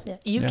uncomfortable. Yeah.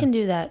 You can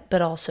do that,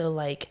 but also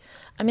like,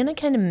 I'm going to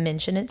kind of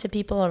mention it to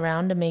people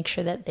around to make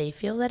sure that they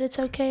feel that it's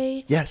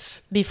okay.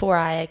 Yes. Before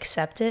I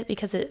accept it,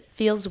 because it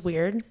feels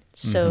weird.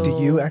 So do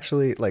you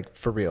actually, like,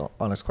 for real,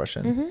 honest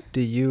question,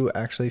 do you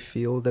actually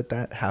feel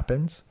that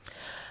happens?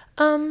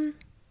 You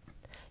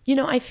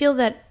know, I feel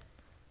that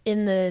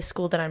in the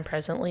school that I'm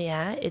presently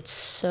at, it's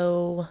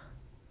so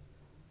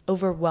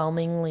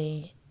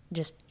overwhelmingly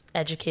just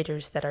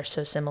educators that are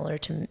so similar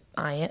to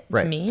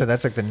me. So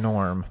that's like the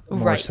norm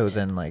more so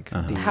than like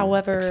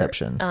the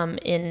exception.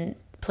 In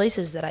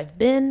places that I've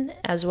been,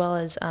 as well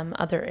as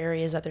other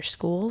areas, other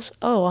schools,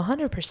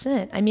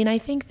 100%. I mean, I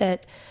think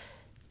that,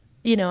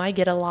 you know, I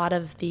get a lot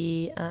of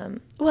the,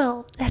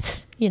 well,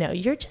 that's, you know,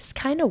 you're just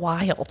kind of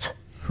wild.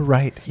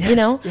 Right. Yes, you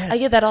know, I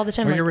get that all the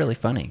time. Or like, you're really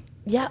funny.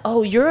 Yeah.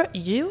 Oh, you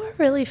are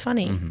really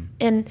funny.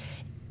 And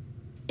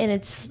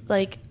it's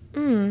like,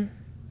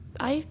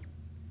 I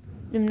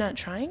am not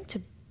trying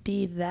to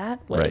be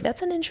that way. Right.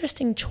 That's an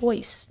interesting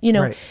choice. You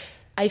know, Right.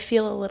 I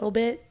feel a little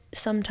bit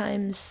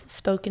sometimes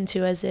spoken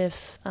to as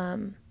if,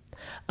 oh,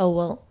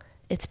 well,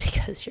 it's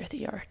because you're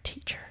the art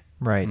teacher.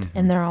 Right.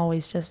 And they're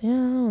always just, a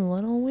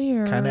little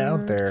weird. Kind of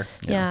out there.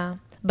 Yeah.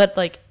 But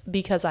like,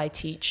 because I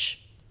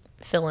teach,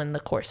 fill in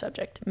the core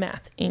subject,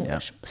 math,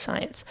 English,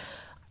 science,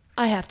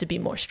 I have to be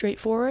more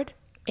straightforward,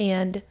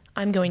 and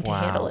I'm going to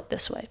handle it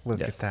this way.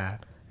 Look at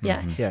that.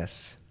 Yeah.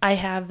 Yes. I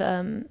have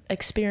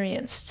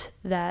experienced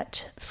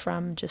that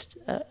from just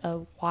a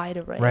wide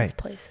array of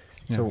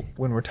places. So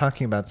when we're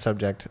talking about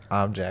subject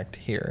object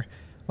here,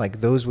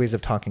 like those ways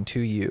of talking to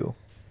you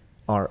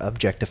are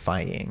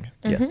objectifying.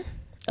 Yes.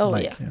 Oh,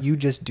 like you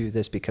just do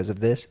this because of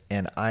this,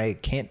 and I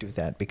can't do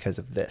that because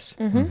of this.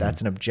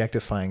 That's an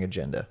objectifying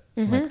agenda,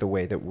 like the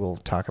way that we'll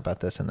talk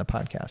about this in the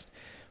podcast.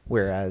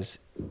 Whereas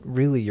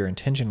really your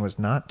intention was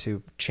not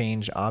to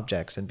change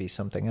objects and be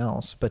something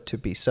else, but to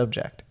be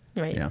subject.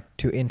 Right. Yeah.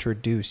 To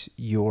introduce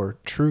your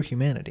true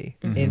humanity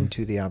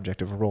into the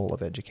objective role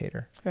of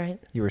educator. Right.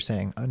 You were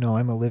saying, oh, no,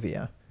 I'm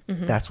Olivia.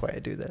 That's why I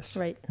do this.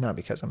 Right. Not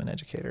because I'm an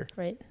educator.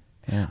 Right.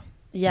 Yeah.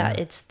 Yeah.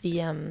 It's the,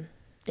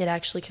 it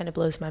actually kind of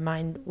blows my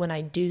mind when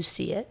I do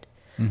see it,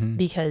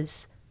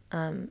 because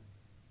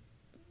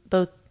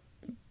both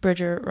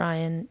Bridger,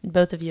 Ryan,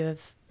 both of you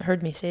have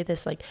heard me say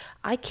this, like,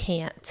 I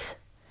can't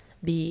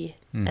be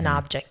an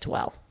object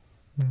well.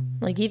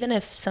 Like, even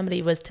if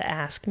somebody was to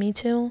ask me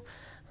to,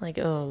 like,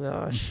 oh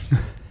gosh,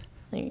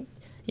 like,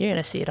 you're going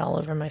to see it all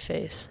over my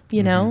face,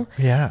 you know?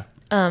 Yeah.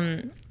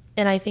 And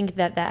I think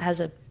that has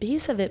a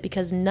piece of it,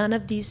 because none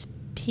of these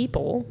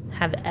people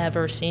have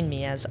ever seen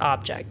me as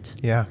object.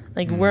 Yeah.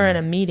 Like, we're in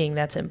a meeting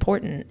that's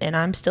important, and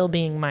I'm still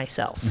being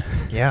myself.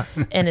 Yeah.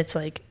 And it's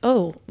like,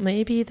 oh,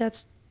 maybe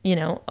that's, you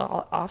know,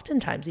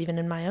 oftentimes even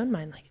in my own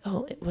mind, like,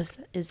 oh,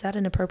 is that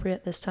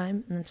inappropriate this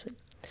time? And it's like,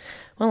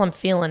 well, I'm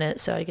feeling it,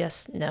 so I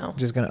guess no.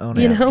 Just going to own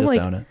it. You know, Just like,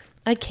 own it.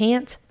 I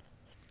can't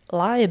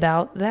lie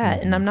about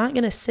that, and I'm not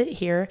going to sit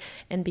here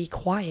and be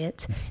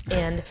quiet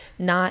and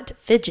not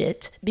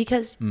fidget,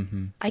 because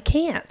I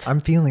can't. I'm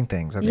feeling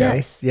things, okay?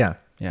 Yes. Yeah.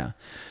 Yeah.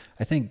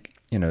 I think,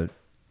 you know,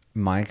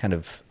 my kind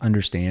of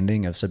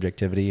understanding of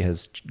subjectivity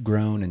has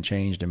grown and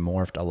changed and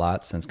morphed a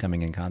lot since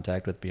coming in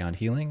contact with Beyond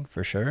Healing,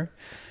 for sure.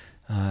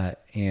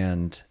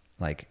 And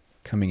like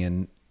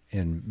coming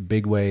in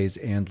big ways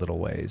and little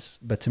ways.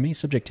 But to me,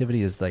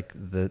 subjectivity is like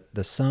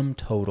the sum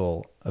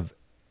total of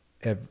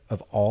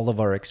all of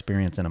our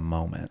experience in a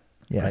moment.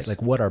 Yes. Right?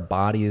 Like what our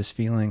body is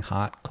feeling,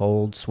 hot,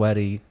 cold,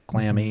 sweaty,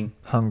 clammy,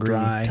 hungry,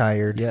 dry,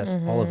 tired. Yes,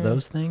 all of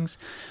those things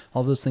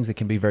that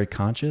can be very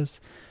conscious,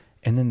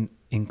 and then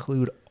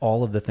include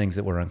all of the things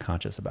that we're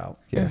unconscious about.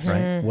 Yes.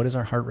 Right? What is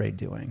our heart rate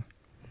doing?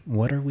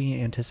 What are we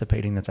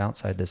anticipating that's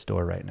outside this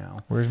door right now?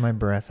 Where's my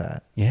breath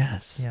at?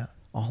 Yes. Yeah.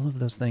 All of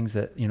those things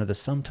that, you know, the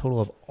sum total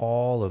of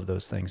all of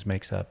those things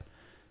makes up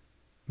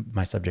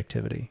my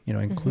subjectivity, you know,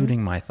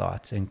 including my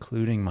thoughts,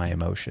 including my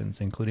emotions,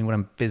 including what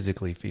I'm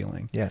physically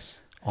feeling.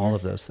 Yes. All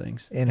of those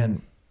things.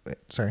 And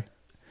sorry.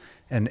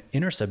 And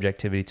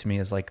intersubjectivity to me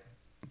is like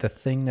the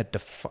thing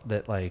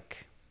that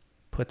like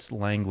puts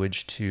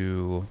language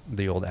to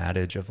the old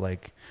adage of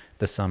like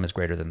the sum is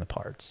greater than the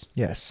parts.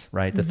 Yes.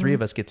 Right? The three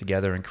of us get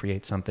together and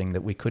create something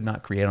that we could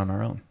not create on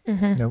our own.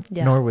 Nope.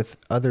 Yeah. Nor with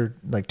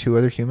two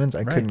other humans,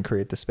 I couldn't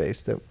create the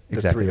space that the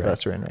Exactly three of right.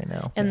 us are in right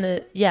now. And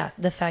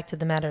the fact of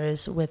the matter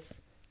is, with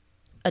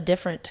a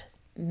different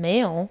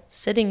male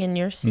sitting in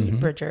your seat,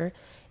 Bridger,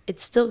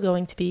 it's still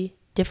going to be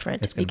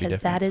different, It's gonna be because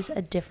different. that is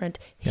a different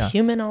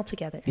human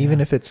altogether. Even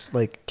if it's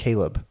like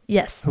Caleb,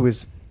 Yes. who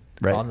is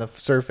Right. on the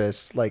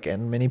surface, like,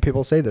 and many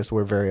people say this,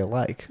 we're very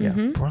alike. Yeah.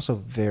 Mhm. But we're also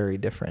very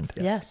different.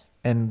 Yes.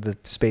 And the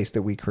space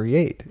that we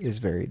create is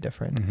very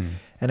different. Mm-hmm.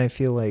 And I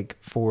feel like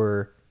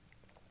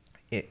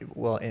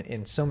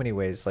in so many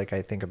ways, like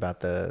I think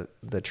about the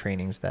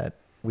trainings that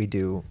we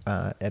do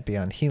at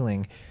Beyond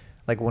Healing,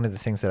 like one of the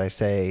things that I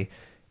say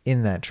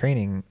in that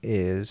training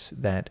is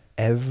that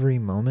every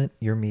moment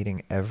you're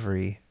meeting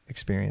every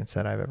experience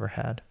that I've ever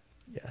had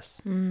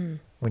Yes. Mm.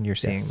 when you're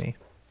seeing Yes. me.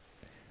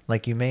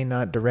 Like you may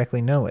not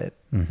directly know it,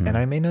 Mhm. and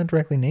I may not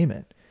directly name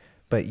it,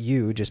 but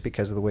you, just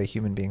because of the way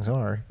human beings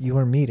are, you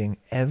are meeting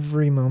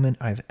every moment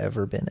I've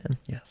ever been in.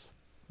 Yes.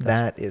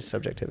 That is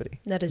subjectivity.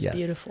 That is Yes.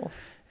 beautiful.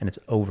 And it's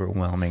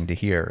overwhelming to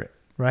hear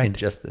Right. in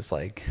just this,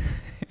 like,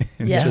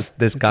 in Yes. just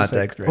this It's just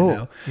context like, right oh,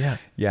 now. Yeah.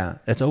 Yeah.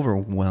 It's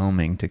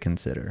overwhelming to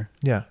consider.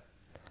 Yeah.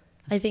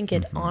 I think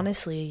it Mhm.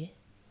 honestly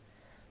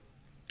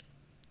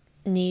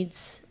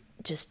needs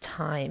just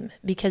time,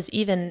 because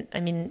even, I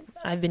mean,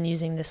 I've been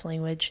using this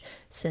language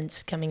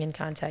since coming in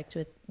contact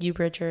with you,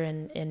 Bridger,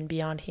 and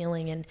Beyond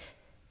Healing. And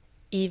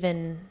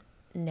even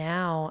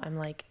now I'm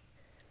like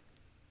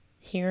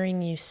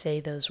hearing you say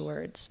those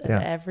words of Yeah.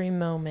 every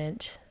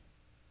moment.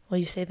 Will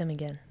you say them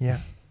again?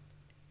 Yeah.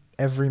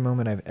 Every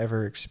moment I've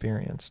ever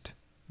experienced,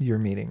 you're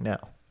meeting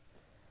now.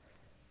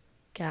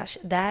 Gosh,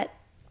 that,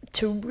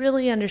 to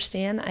really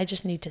understand, I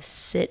just need to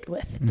sit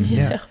with, you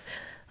Yeah. know?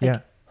 Yeah.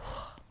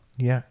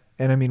 Yeah.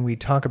 And I mean, we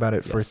talk about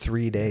it for Yes.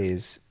 3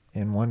 days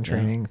in one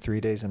training,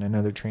 3 days in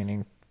another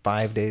training,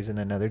 5 days in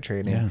another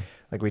training. Yeah.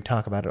 Like we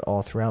talk about it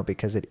all throughout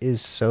because it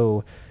is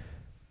so,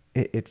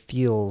 it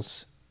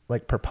feels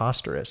like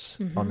preposterous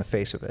on the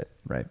face of it.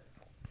 Right.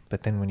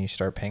 But then when you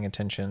start paying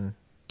attention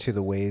to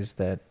the ways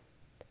that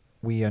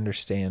we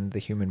understand the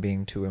human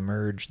being to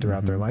emerge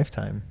throughout their Mhm.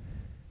 lifetime,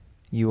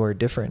 you are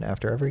different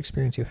after every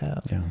experience you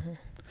have. Yeah.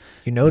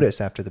 You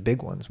notice after the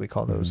big ones, we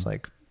call those Mhm.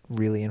 like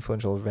really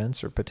influential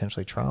events or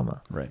potentially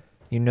trauma. Right.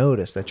 You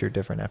notice that you're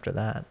different after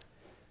that,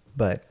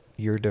 but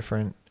you're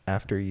different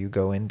after you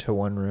go into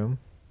one room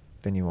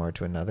than you are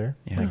to another.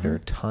 Yeah. Like there are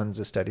tons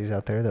of studies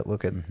out there that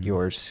look at Mhm.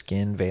 your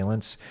skin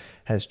valence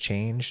has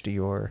changed,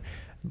 your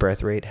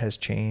breath rate has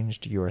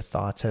changed, your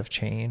thoughts have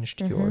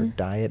changed, your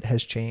diet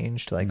has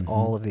changed. Like Mhm.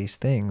 all of these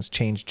things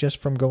change just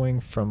from going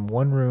from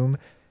one room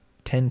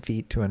 10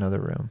 feet to another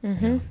room.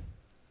 Mm-hmm.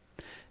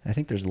 I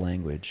think there's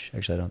language.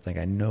 Actually,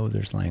 I know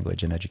there's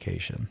language in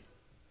education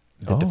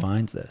that Oh.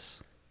 defines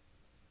this.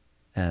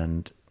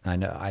 And I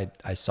know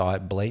I saw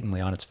it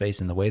blatantly on its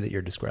face in the way that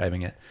you're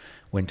describing it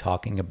when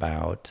talking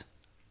about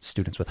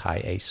students with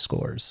high ACE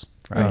scores,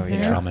 right? Oh, In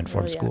yeah.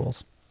 trauma-informed Oh, yeah.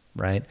 schools,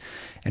 right?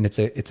 And it's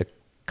a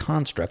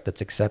construct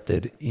that's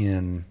accepted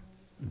in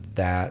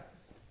that,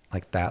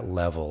 like that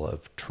level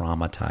of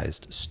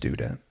traumatized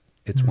student.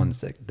 It's one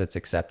that's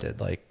accepted.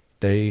 Like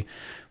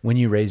when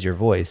you raise your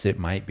voice, it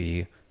might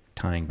be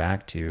tying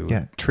back to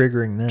Yeah,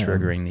 triggering them.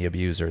 triggering the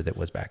abuser that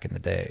was back in the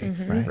day,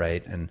 Right.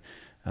 right? And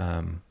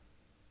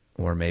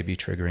or maybe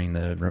triggering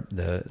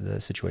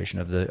the situation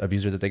of the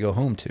abuser that they go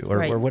home to, or,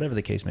 Right. or whatever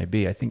the case may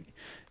be. I think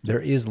there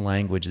is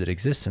language that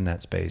exists in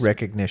that space,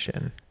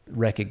 Recognition.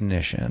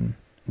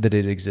 that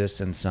it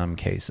exists in some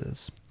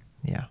cases,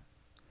 Yeah.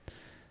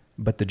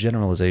 but the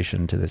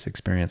generalization to this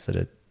experience that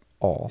it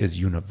All. is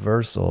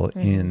universal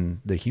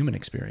in the human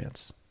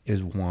experience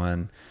is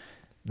one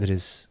that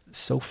is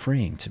so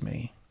freeing to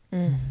me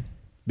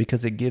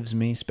because it gives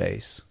me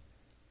space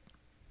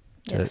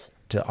Yes.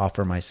 to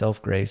offer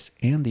myself grace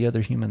and the other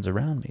humans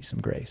around me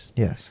some grace.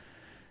 Yes.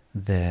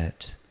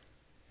 That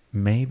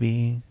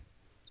maybe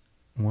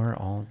we're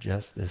all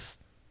just this,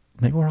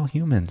 maybe we're all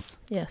humans,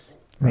 Yes.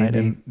 right? Maybe.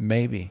 And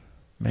maybe.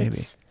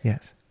 It's,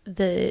 Yes.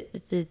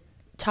 the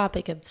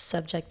topic of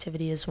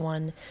subjectivity is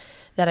one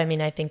that, I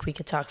mean, I think we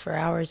could talk for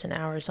hours and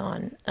hours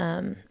on.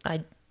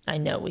 I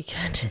know we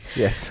could.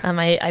 Yes.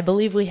 I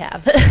believe we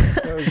have.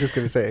 I was just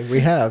going to say, we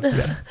have.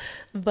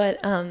 But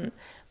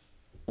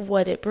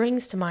what it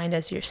brings to mind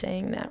as you're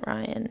saying that,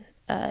 Ryan,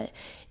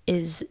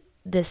 is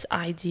this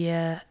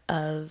idea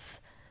of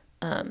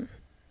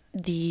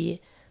the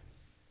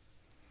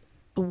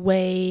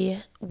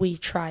way we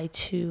try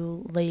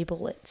to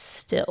label it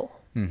still.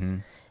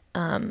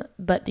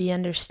 But the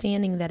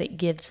understanding that it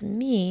gives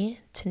me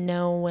to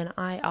know when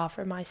I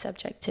offer my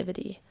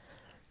subjectivity,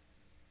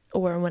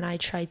 or when I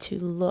try to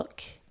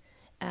look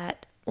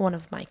at one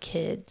of my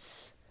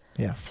kids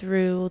Yeah.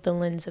 through the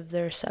lens of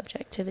their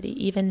subjectivity,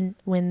 even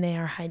when they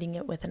are hiding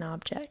it with an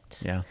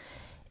object. Yeah.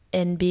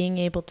 And being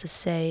able to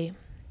say,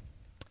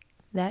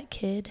 that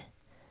kid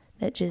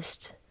that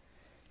just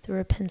threw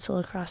a pencil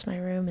across my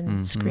room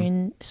and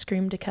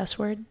screamed a cuss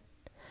word,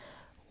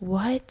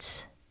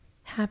 what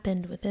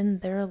happened within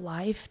their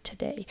life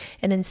today?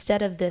 And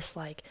instead of this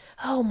like,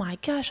 oh my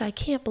gosh, I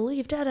can't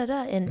believe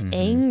da-da-da, and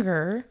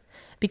anger,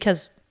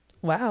 because,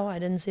 wow, I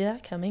didn't see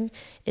that coming.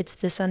 It's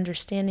this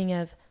understanding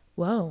of,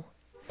 whoa,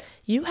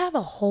 you have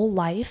a whole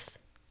life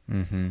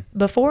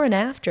before and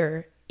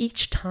after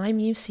each time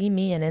you see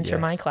me and enter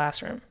Yes. my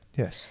classroom.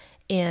 Yes.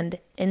 And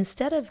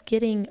instead of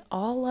getting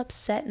all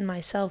upset in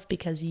myself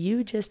because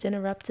you just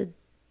interrupted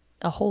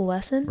a whole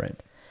lesson,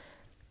 Right.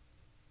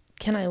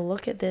 can I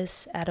look at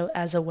this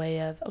as a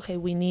way of, okay,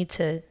 we need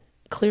to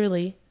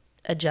clearly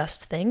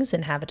adjust things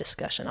and have a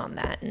discussion on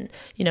that and,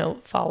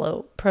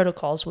 follow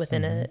protocols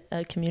within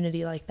a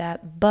community like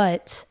that.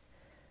 But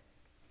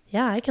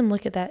yeah, I can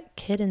look at that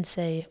kid and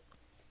say,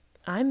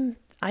 I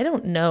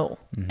don't know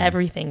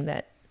everything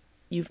that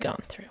you've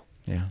gone through.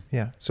 Yeah.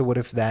 Yeah. So what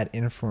if that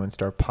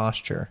influenced our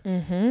posture,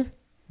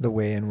 the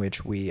way in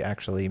which we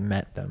actually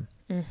met them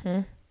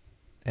and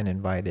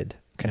invited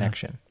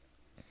connection?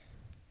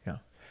 Yeah.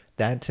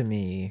 That to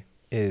me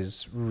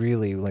is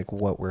really like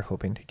what we're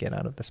hoping to get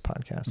out of this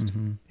podcast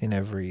in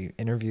every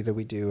interview that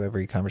we do,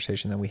 every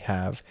conversation that we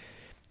have.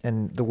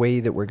 And the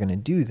way that we're going to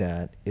do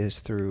that is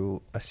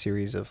through a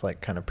series of like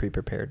kind of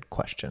pre-prepared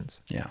questions.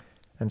 Yeah.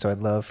 And so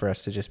I'd love for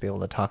us to just be able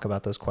to talk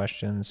about those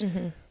questions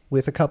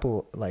with a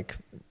couple like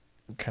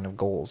kind of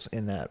goals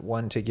in that.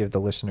 One, to give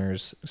the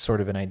listeners sort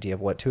of an idea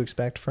of what to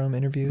expect from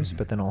interviews,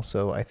 but then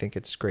also I think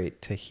it's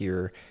great to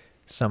hear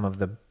some of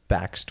the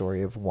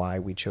backstory of why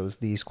we chose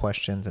these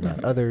questions and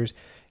not others.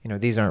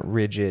 These aren't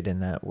rigid in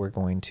that we're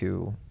going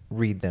to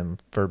read them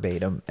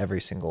verbatim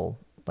every single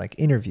like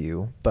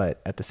interview,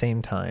 but at the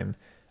same time,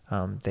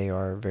 they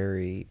are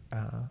very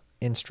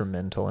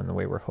instrumental in the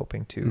way we're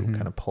hoping to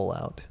kind of pull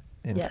out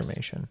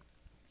information.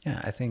 Yes.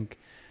 Yeah, I think,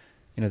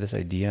 this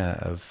idea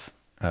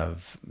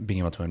of being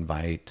able to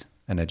invite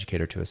an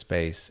educator to a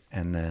space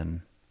and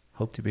then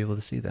hope to be able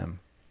to see them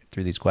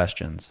through these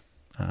questions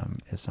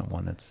is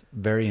someone that's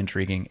very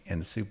intriguing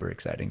and super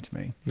exciting to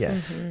me.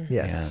 Yes.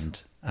 Yes.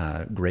 And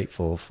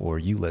grateful for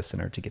you,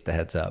 listener, to get the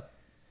heads up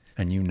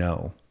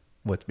and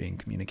what's being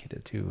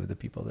communicated to the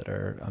people that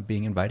are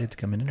being invited to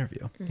come and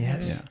interview.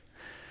 Yes. Yeah.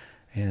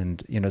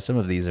 And, some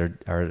of these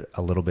are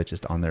a little bit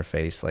just on their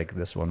face, like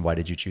this one, why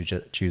did you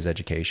choose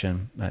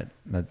education?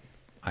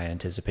 I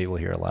anticipate we'll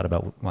hear a lot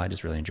about, I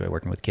just really enjoy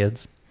working with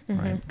kids,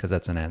 right? Because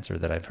that's an answer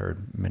that I've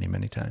heard many,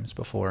 many times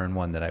before, and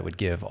one that I would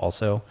give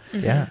also.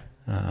 Yeah.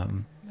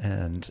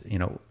 And,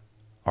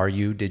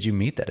 did you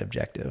meet that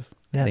objective?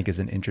 Yeah. I think is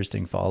an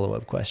interesting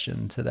follow-up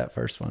question to that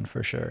first one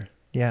for sure.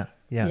 Yeah.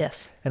 Yeah.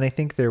 Yes. And I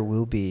think there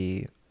will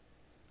be,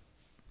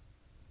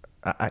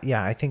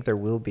 I think there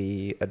will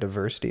be a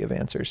diversity of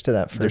answers to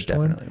that first one.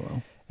 There definitely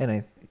will.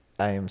 And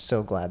I am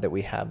so glad that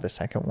we have the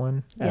second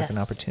one as an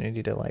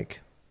opportunity to like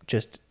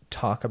just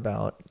talk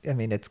about,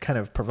 it's kind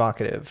of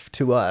provocative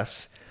to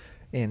us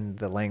in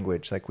the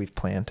language, like we've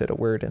planted a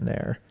word in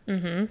there.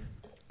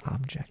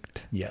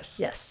 Object. Yes.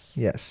 Yes.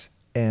 Yes.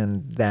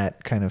 And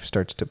that kind of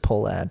starts to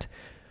pull at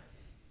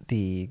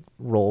the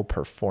role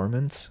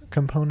performance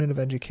component of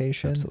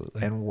education.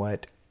 Absolutely. And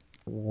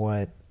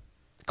what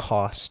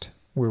cost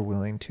we're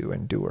willing to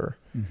endure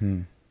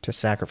to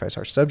sacrifice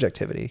our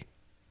subjectivity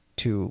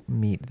to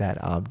meet that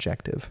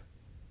objective.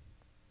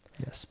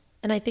 Yes.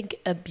 And I think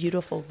a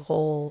beautiful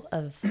goal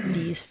of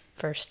these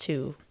first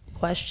two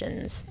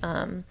questions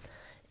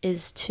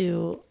is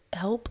to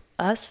help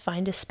us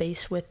find a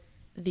space with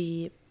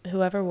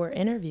whoever we're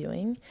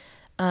interviewing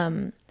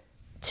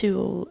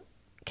to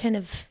kind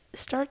of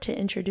start to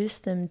introduce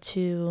them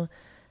to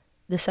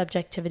the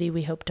subjectivity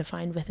we hope to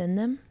find within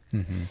them.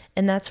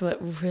 And that's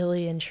what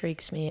really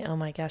intrigues me. Oh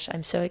my gosh,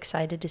 I'm so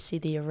excited to see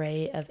the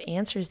array of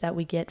answers that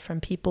we get from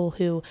people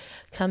who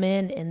come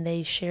in and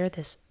they share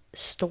this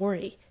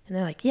story and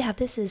they're like, yeah,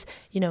 this is,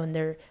 and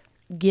they're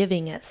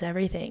giving us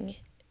everything,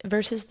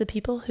 versus the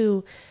people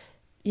who,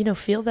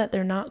 feel that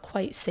they're not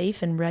quite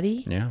safe and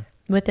ready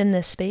within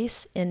this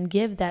space and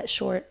give that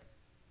short,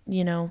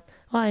 well,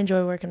 I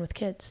enjoy working with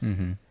kids.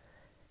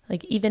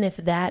 Like, even if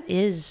that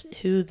is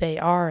who they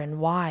are and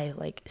why,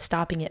 like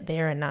stopping it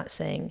there and not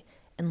saying,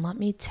 and let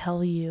me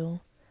tell you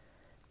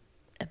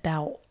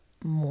about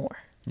more.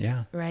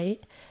 Yeah.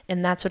 Right.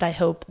 And that's what I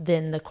hope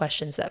then the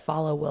questions that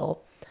follow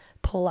will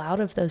pull out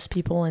of those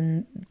people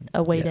in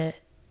a way to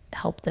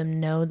help them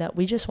know that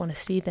we just want to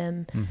see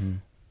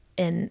them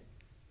and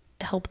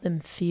help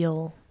them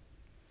feel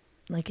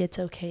like it's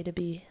okay to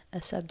be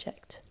a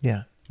subject.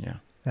 Yeah. Yeah.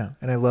 Yeah.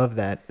 And I love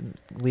that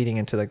leading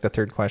into like the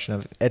third question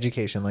of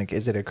education. Like,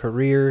 is it a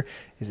career?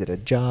 Is it a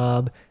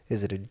job?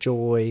 Is it a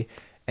joy?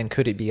 And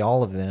could it be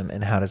all of them?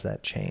 And how does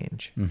that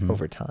change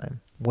over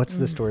time? What's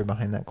the story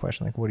behind that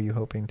question? Like, what are you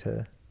hoping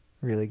to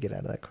really get out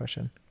of that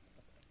question?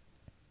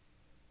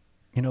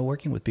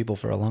 Working with people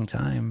for a long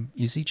time,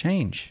 you see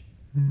change,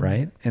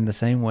 right? In the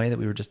same way that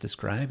we were just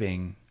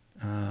describing,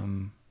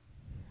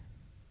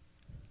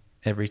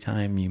 every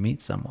time you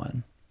meet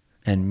someone,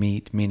 and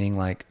meet meaning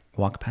like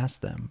walk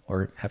past them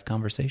or have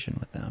conversation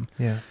with them.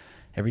 Yeah.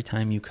 Every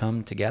time you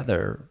come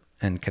together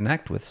and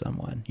connect with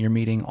someone, you're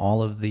meeting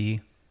all of the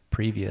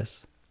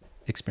previous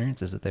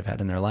experiences that they've had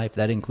in their life.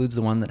 That includes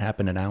the one that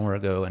happened an hour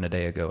ago and a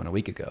day ago and a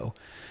week ago.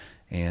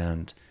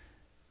 And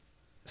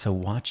so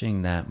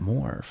watching that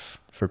morph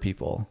for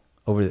people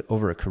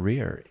over a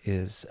career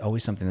is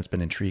always something that's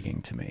been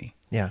intriguing to me.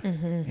 Yeah.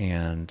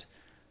 And,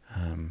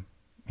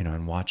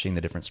 and watching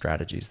the different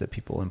strategies that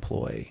people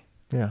employ,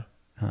 Yeah.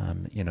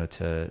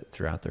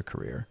 throughout their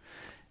career,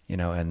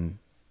 and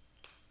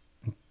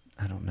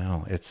I don't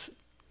know, it's,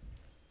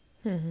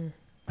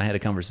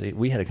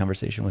 we had a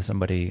conversation with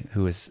somebody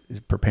who is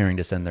preparing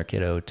to send their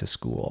kiddo to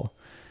school,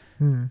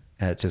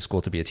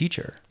 to be a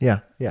teacher. Yeah.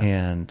 Yeah.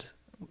 And,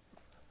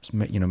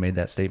 made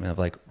that statement of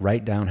like,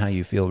 write down how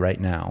you feel right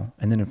now.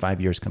 And then in 5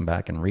 years, come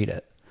back and read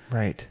it.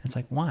 Right. It's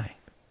like, why?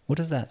 What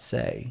does that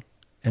say?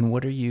 And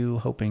what are you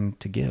hoping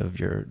to give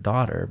your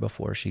daughter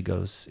before she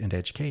goes into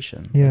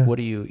education? Yeah. Like, what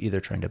are you either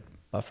trying to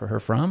buffer her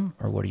from,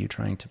 or what are you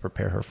trying to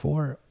prepare her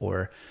for?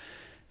 Or,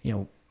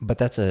 but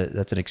that's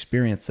an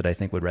experience that I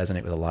think would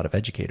resonate with a lot of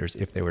educators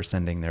if they were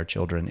sending their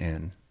children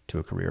in to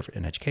a career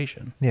in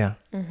education. Yeah.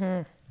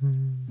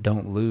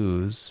 Don't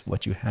lose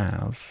what you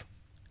have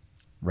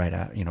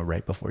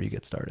right before you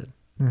get started.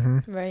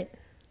 Right.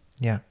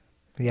 Yeah.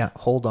 Yeah.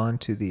 Hold on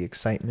to the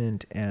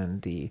excitement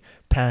and the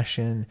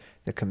passion,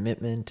 the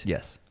commitment.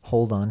 Yes.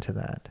 Hold on to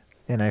that.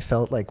 And I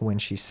felt like when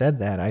she said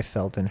that, I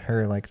felt in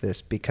her like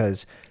this,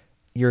 because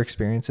your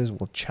experiences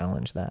will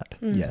challenge that.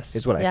 Yes.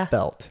 Is what I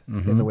felt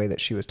in the way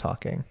that she was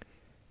talking.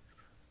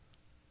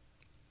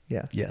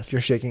 Yeah. Yes.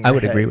 You're shaking. I your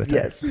would head. agree with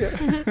yes.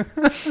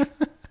 that.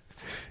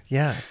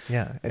 Yeah.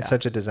 Yeah. It's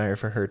such a desire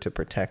for her to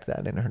protect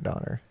that in her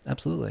daughter.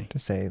 Absolutely. To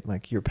say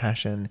like, your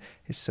passion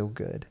is so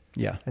good.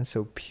 Yeah. And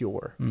so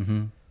pure.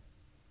 Mm-hmm.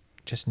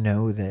 Just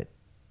know that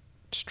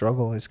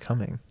struggle is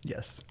coming.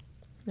 Yes.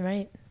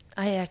 Right.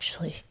 I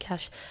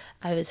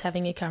was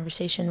having a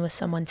conversation with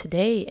someone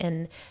today,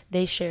 and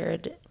they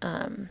shared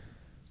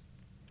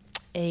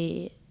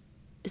a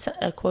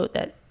quote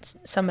that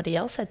somebody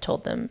else had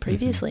told them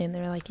previously, and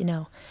they were like,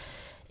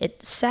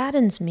 it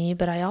saddens me,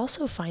 but I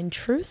also find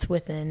truth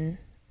within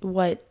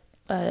what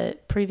a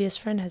previous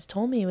friend has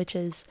told me, which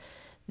is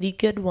the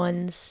good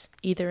ones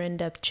either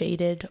end up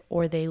jaded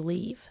or they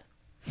leave.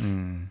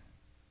 Mm.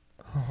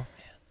 Oh, man.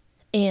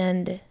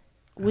 And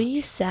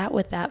we sat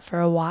with that for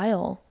a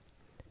while,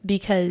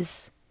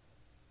 because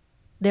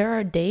there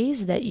are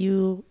days that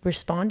you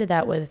respond to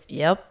that with,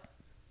 yep,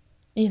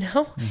 and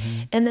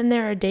then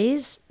there are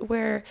days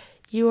where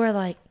you are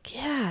like,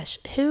 gosh,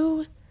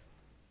 who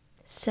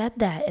said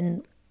that?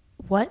 And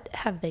what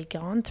have they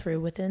gone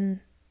through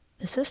within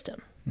the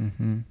system?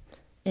 Mm-hmm.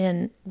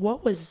 And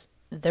what was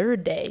their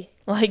day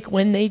like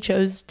when they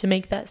chose to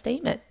make that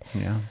statement?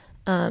 Yeah.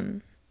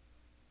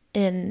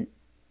 And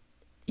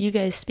you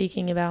guys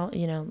speaking about,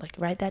 like,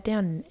 write that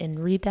down and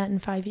read that in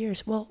 5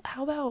 years. Well,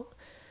 how about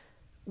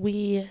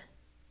we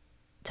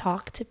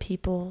talk to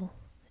people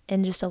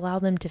and just allow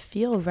them to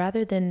feel,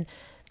 rather than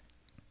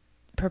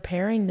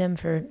preparing them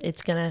for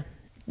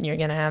you're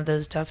going to have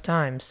those tough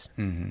times.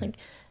 Mm-hmm. Like,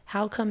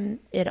 how come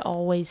it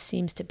always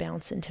seems to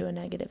bounce into a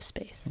negative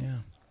space? Yeah.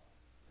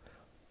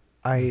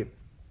 I,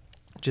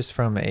 just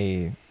from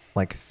a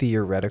like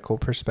theoretical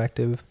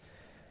perspective,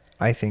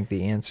 I think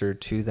the answer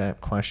to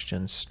that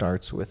question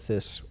starts with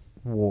this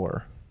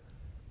war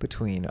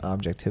between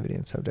objectivity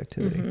and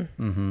subjectivity.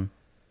 Mm-hmm. Mm-hmm.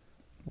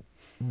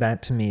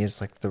 That to me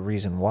is like the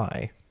reason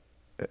why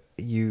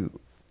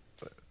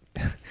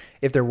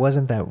if there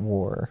wasn't that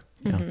war,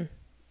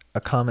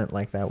 a comment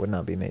like that would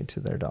not be made to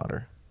their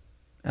daughter.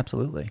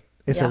 Absolutely.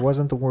 If there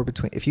wasn't the war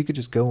if you could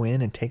just go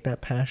in and take that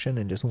passion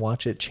and just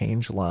watch it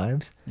change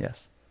lives,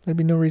 Yes. there'd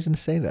be no reason to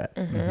say that.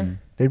 Mm-hmm.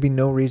 There'd be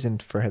no reason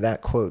for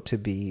that quote to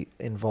be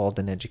involved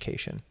in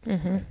education.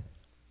 Mm-hmm.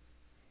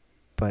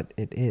 But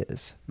it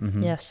is.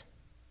 Mm-hmm. Yes.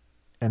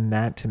 And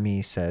that to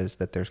me says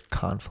that there's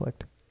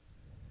conflict.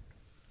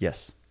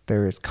 Yes.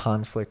 There is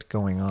conflict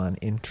going on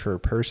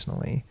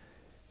interpersonally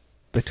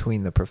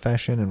between the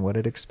profession and what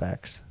it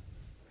expects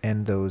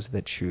and those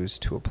that choose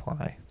to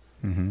apply.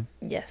 Mm-hmm.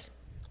 Yes.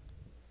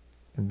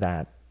 And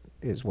that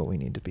is what we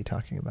need to be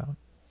talking about.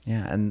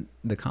 Yeah. And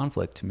the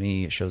conflict to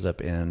me shows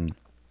up in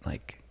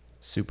like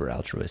super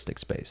altruistic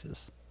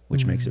spaces,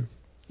 which makes it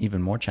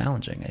even more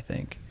challenging, I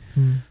think,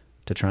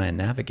 to try and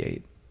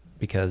navigate,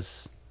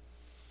 because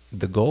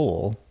the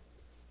goal,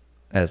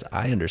 as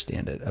I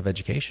understand it, of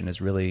education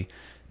is really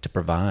to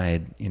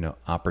provide,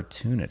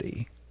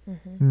 opportunity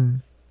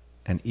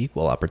and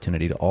equal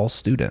opportunity to all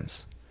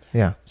students.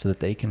 Yeah. So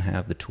that they can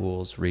have the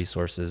tools,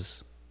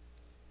 resources,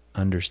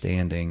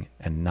 understanding,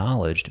 and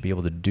knowledge to be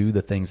able to do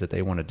the things that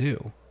they want to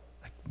do.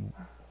 Like,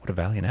 what a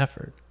valiant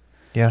effort.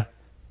 Yeah.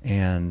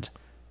 And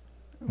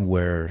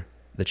where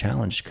the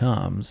challenge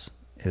comes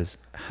is,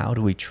 how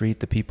do we treat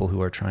the people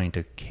who are trying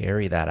to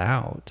carry that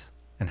out?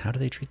 And how do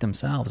they treat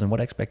themselves? And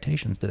what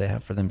expectations do they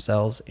have for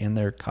themselves and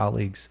their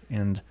colleagues?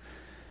 And,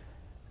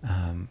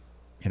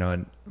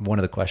 and one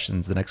of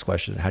the next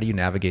question is, how do you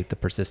navigate the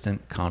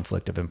persistent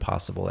conflict of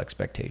impossible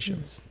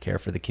expectations? Care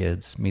for the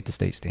kids, meet the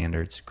state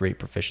standards, great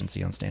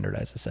proficiency on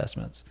standardized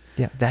assessments.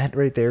 Yeah. That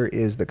right there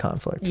is the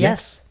conflict.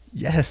 Yes.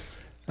 Yes,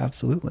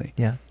 absolutely.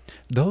 Yeah.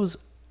 Those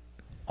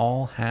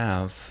all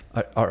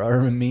are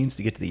a means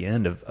to get to the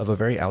end of a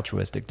very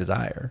altruistic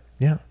desire.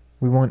 Yeah.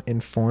 We want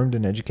informed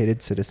and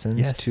educated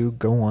citizens to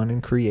go on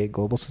and create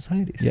global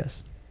societies.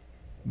 Yes.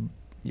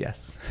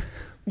 Yes.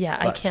 Yeah,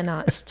 But- I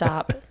cannot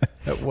stop.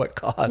 At what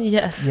cost?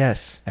 Yes.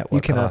 Yes. At You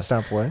what cannot cost?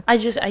 stop what?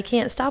 I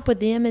can't stop with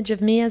the image of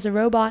me as a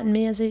robot and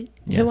me as who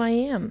Yes. I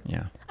am.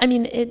 Yeah. I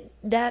mean,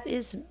 that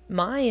is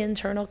my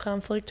internal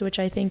conflict, which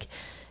I think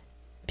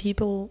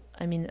people,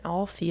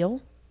 all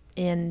feel.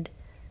 And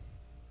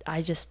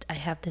I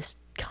have this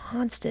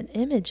constant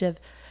image of,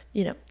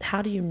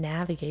 how do you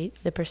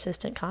navigate the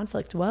persistent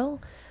conflict? Well,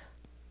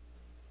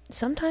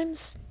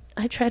 sometimes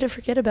I try to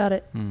forget about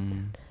it.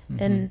 Mm-hmm.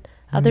 And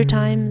other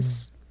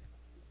times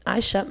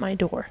I shut my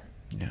door.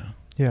 Yeah.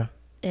 Yeah.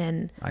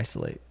 And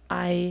isolate.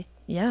 And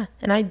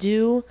I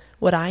do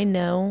what I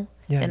know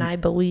and I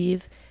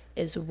believe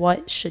is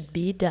what should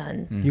be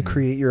done. Mm-hmm. You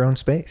create your own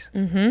space.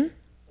 Mm-hmm.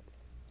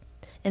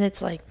 And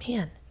it's like,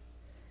 man,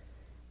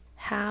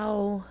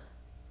 how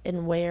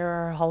and where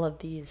are all of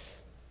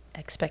these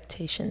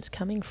expectations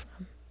coming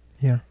from?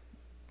 Yeah.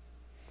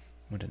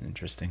 What an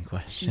interesting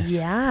question.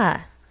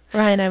 Yeah.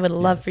 Ryan, I would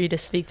love for you to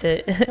speak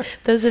to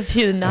those of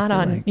you not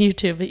on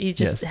YouTube, but you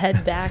just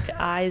head back,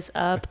 eyes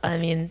up.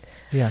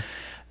 Yeah.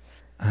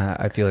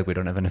 I feel like we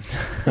don't have enough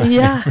time.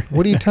 Yeah.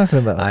 What are you talking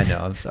about? I know.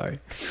 I'm sorry.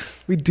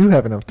 We do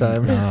have enough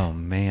time. Oh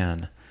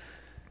man.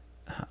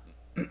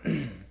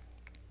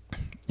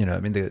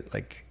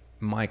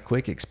 My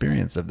quick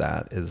experience of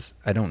that is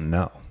I don't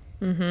know.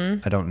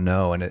 Mm-hmm. I don't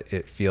know. And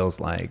it feels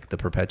like the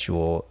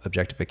perpetual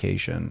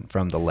objectification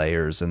from the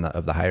layers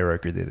of the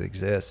hierarchy that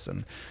exists.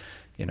 And,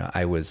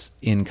 I was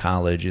in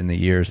college in the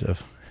years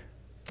of,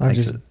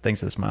 thanks to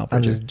the smile.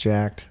 I'm just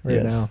jacked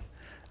right now.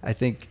 I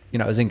think,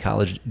 I was in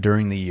college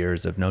during the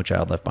years of No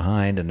Child Left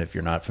Behind. And if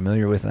you're not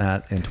familiar with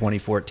that, in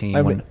 2014.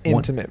 I'm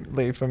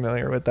intimately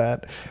familiar with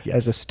that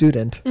as a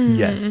student. Mm-hmm.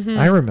 Yes. Mm-hmm.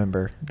 I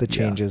remember the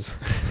changes.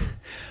 Yeah.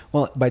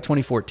 Well, by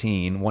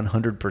 2014,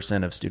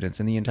 100% of students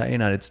in the entire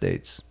United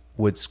States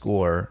would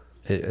score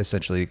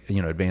essentially,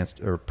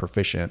 advanced or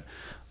proficient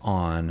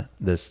on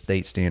the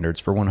state standards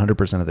for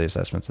 100% of the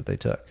assessments that they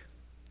took.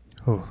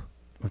 Oh.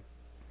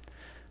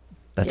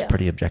 That's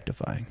pretty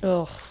objectifying.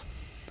 Oh.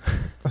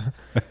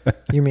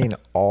 You mean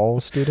all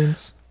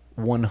students?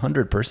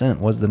 100%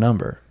 was the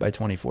number by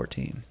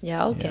 2014.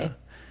 Yeah, okay. Yeah.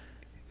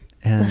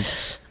 And,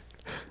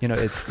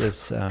 it's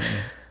this,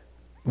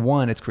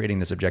 it's creating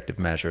this objective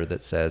measure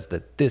that says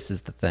that this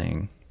is the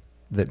thing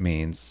that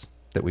means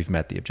that we've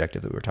met the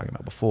objective that we were talking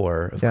about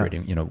before of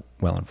creating,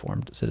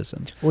 well-informed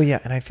citizens. Well, yeah.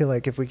 And I feel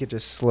like if we could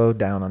just slow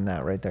down on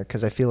that right there,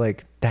 because I feel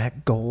like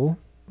that goal,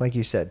 like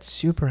you said,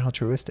 super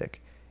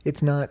altruistic.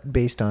 It's not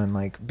based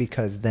on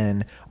because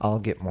then I'll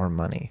get more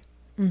money.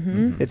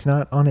 Mm-hmm. It's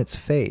not on its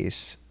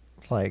face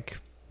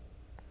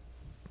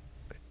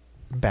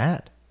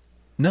bad.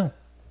 No.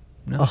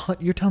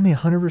 You're telling me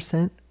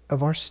 100%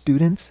 of our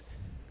students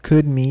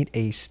could meet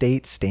a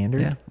state standard?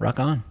 Yeah, rock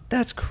on.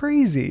 That's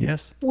crazy.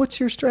 Yes. What's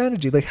your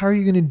strategy? How are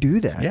you going to do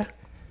that? Yeah.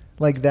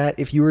 That,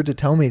 if you were to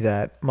tell me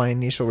that, my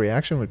initial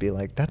reaction would be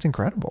that's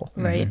incredible.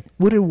 Right.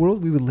 Mm-hmm. What a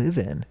world we would live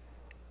in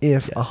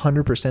if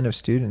 100% of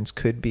students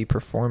could be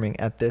performing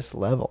at this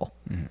level.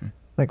 Mm-hmm.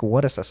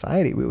 What a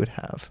society we would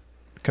have.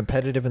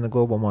 Competitive in the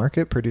global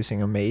market, producing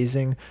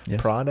amazing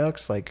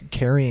products,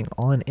 carrying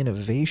on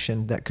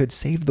innovation that could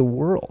save the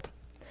world.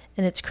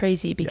 And it's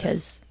crazy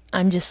because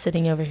I'm just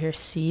sitting over here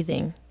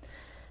seething.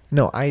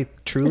 No, I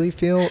truly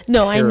feel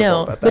no, I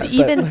know. About but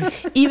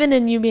that, even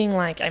in you being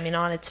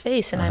on its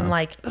face, and I'm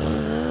like,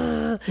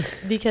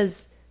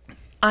 because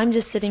I'm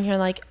just sitting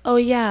here oh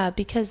yeah,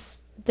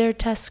 because their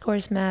test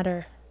scores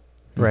matter.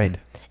 Right.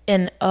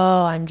 And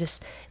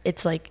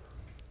it's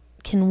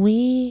can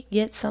we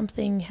get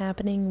something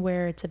happening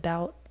where it's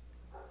about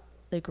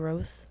the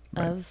growth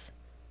of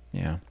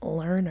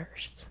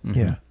learners? Mm-hmm.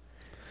 Yeah.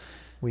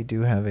 We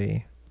do have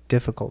a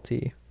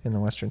difficulty in the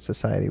Western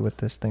society with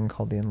this thing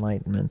called the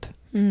Enlightenment.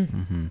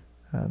 Mm-hmm.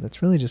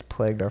 That's really just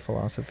plagued our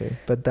philosophy.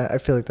 But I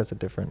feel like that's a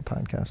different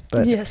podcast.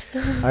 But yes.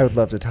 I would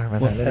love to talk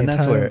about that anytime. And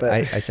that's where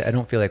I say I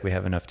don't feel like we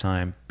have enough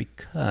time,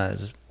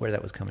 because where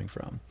that was coming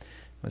from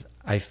was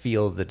I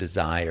feel the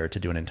desire to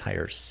do an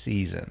entire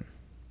season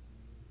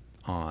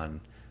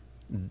on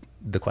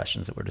the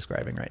questions that we're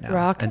describing right now.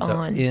 Rock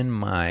on.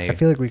 I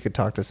feel like we could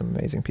talk to some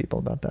amazing people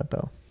about that,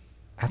 though.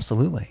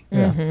 Absolutely.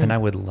 Yeah. Mm-hmm. And I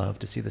would love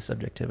to see the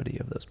subjectivity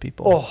of those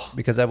people.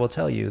 Because I will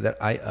tell you that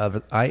I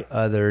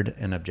othered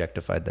and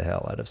objectified the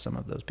hell out of some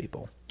of those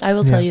people. I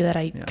will tell you that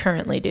I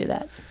currently do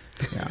that.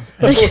 Yeah.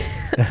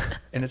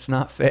 And it's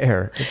not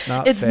fair. It's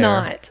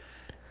not.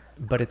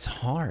 But it's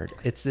hard.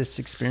 It's this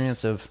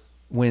experience of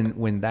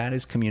when that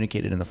is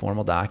communicated in the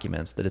formal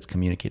documents that it's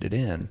communicated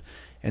in,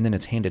 and then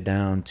it's handed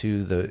down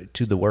to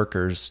the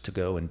workers to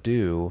go and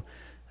do,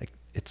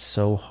 it's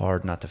so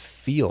hard not to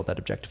feel that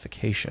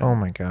objectification. Oh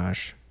my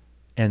gosh.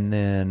 And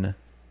then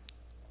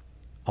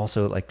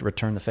also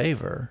return the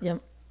favor.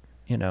 Yep.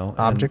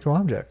 Object to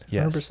object.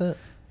 Yes. 100%.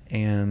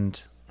 And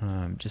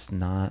just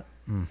not.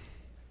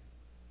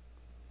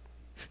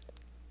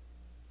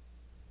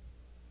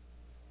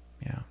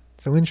 Yeah.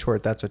 So in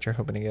short, that's what you're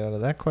hoping to get out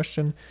of that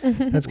question.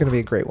 That's going to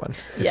be a great one.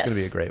 It's going to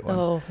be a great one.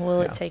 Oh,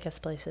 will it take us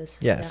places?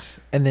 Yes.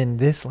 Yeah. And then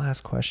this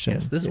last question.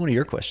 Yes, this is one of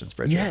your questions,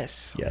 Bridget.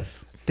 Yes.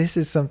 Yes. This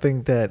is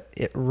something that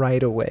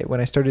right away,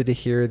 when I started to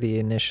hear the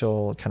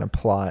initial kind of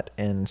plot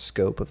and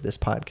scope of this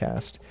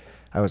podcast,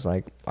 I was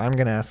like, I'm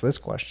going to ask this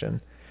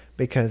question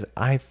because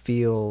I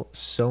feel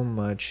so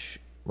much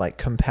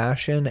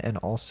compassion and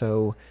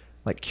also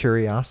like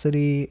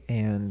curiosity,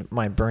 and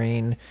my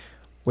brain,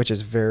 which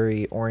is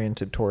very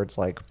oriented towards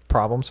like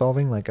problem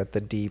solving, like at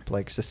the deep,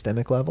 like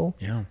systemic level.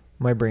 Yeah.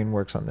 My brain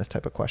works on this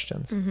type of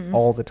questions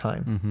all the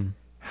time. Mm-hmm.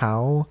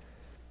 How,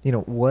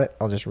 what,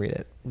 I'll just read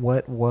it.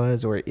 What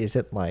was or is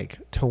it like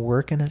to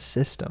work in a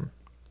system,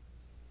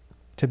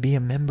 to be a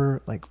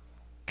member, like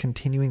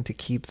continuing to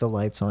keep the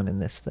lights on in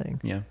this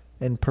thing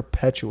and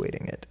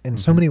perpetuating it in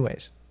so many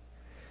ways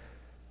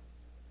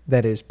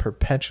that is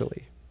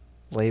perpetually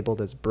labeled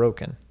as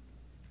broken?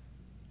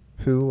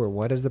 Who or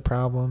what is the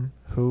problem?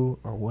 Who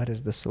or what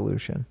is the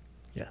solution?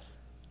 Yes.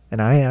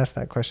 And I asked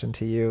that question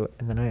to you,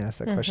 and then I asked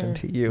that question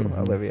to you,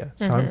 Olivia.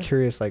 So I'm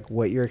curious, like,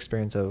 what your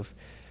experience of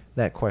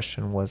that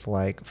question was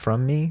like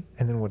from me,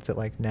 and then what's it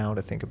like now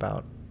to think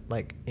about,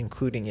 like,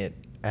 including it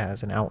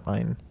as an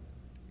outline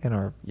in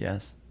our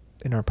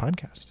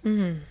podcast.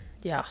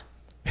 Yeah.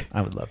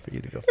 I would love for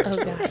you to go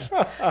first. Oh gosh.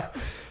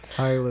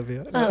 Hi,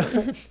 Olivia.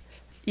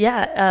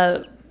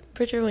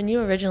 Bridger, when you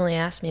originally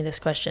asked me this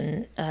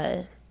question,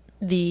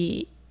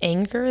 the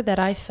anger that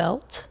I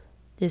felt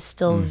is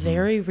still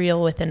very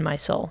real within my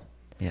soul.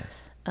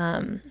 Yes.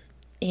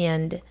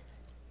 And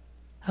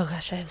oh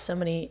gosh, I have so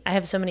many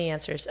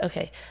answers.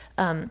 Okay.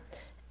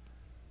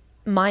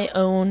 My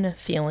own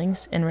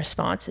feelings and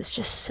response is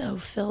just so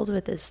filled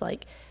with this,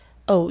 like,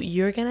 oh,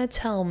 you're going to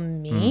tell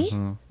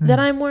me that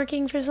I'm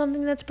working for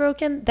something that's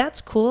broken?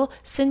 That's cool.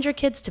 Send your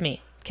kids to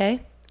me.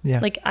 Okay. Yeah.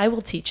 Like, I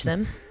will teach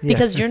them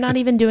because you're not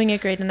even doing a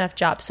great enough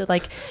job. So,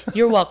 like,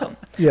 you're welcome.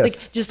 Yes.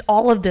 Like, just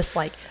all of this,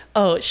 like,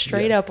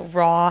 straight up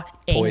raw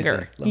anger.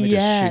 Poison. Let me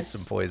just shoot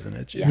some poison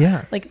at you.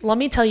 Yeah. Like, let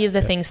me tell you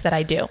the things that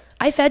I do.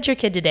 I fed your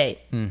kid today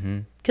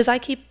because I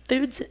keep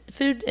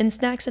food and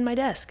snacks in my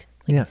desk.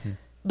 Like,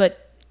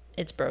 but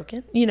it's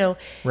broken,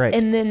 Right.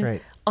 And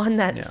then on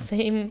that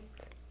same,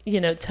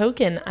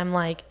 token, I'm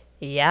like,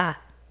 yeah,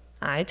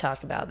 I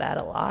talk about that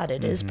a lot.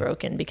 It is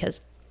broken because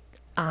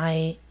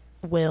I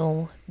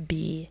will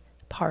be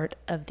part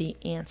of the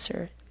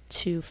answer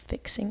to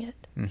fixing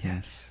it.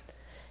 Yes.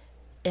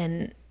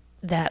 And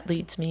that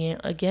leads me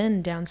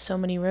again down so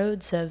many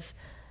roads of,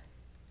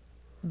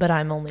 but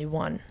I'm only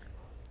one.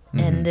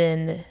 And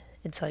then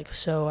it's like,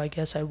 so I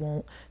guess I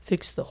won't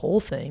fix the whole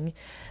thing.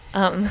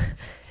 And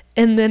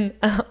then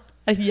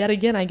yet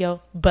again, I go,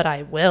 but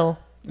I will.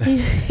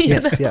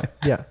 Yes. Yeah.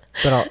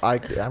 But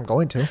I'm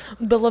going to.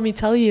 But let me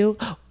tell you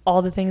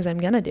all the things I'm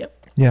going to do.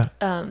 Yeah.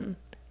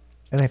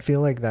 And I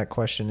feel like that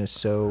question is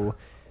so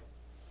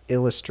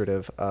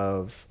illustrative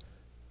of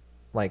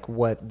like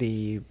what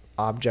the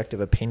objective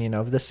opinion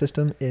of the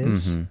system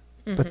is,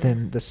 but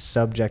then the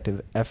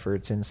subjective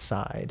efforts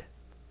inside.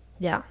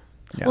 Yeah.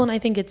 Well, and I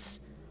think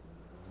it's,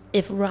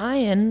 if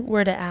Ryan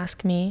were to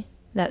ask me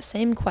that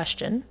same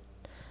question,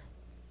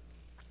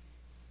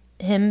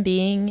 him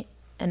being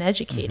an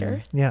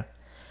educator,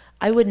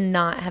 I would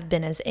not have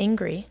been as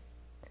angry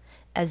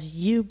as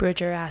you,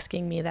 Bridger,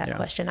 asking me that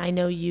question. I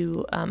know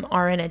you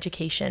are in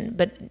education,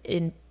 but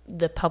in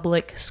the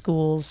public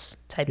schools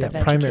type of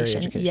primary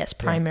education. Yes,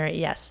 primary,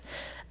 yes.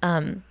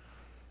 I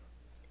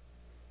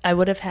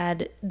would have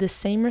had the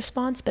same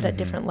response, but at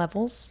different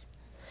levels.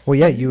 Well,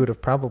 yeah, you would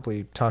have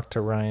probably talked to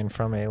Ryan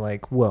from a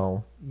like,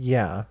 well,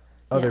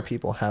 other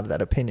people have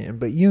that opinion,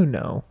 but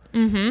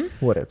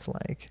what it's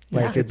like.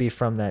 Like it'd be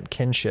from that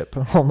kinship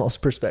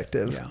almost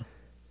perspective. Yeah.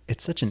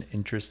 It's such an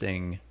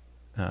interesting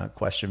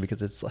question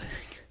because it's like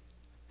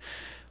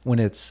when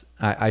it's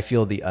I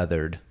feel the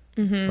othered,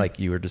 like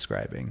you were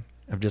describing,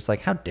 of just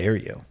like, how dare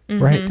you,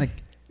 right? Like,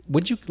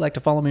 would you like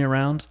to follow me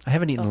around? I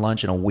haven't eaten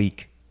lunch in a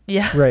week.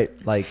 Right.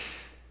 Like,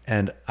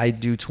 and I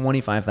do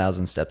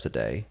 25,000 steps a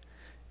day,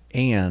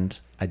 and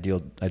I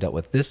dealt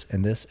with this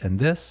and this and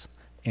this,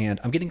 and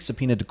I'm getting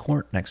subpoenaed to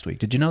court next week.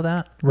 Did you know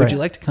that? Right. Would you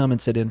like to come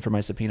and sit in for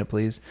my subpoena,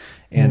 please?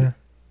 And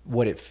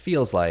what it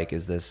feels like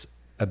is this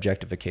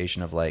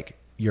objectification of like,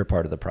 you're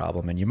part of the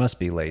problem and you must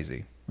be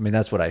lazy. I mean,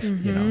 that's what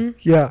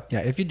Yeah,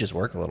 if you just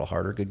work a little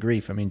harder, good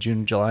grief. I mean,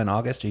 June, July, and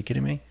August, are you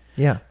kidding me?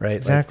 Yeah, right.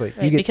 Exactly.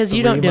 Like, right, because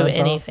you don't do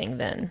anything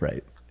then.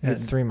 Right. You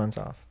get 3 months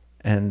off.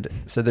 And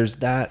so there's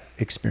that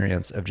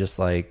experience of just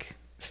like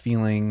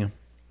feeling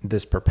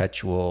this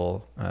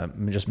perpetual,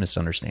 just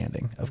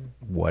misunderstanding of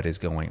what is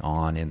going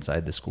on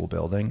inside the school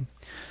building.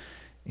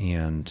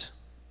 And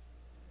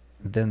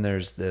then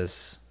there's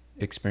this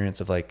experience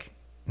of like,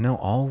 no,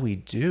 all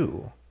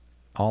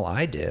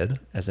I did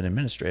as an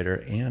administrator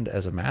and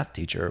as a math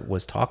teacher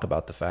was talk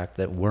about the fact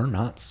that we're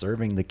not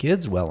serving the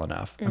kids well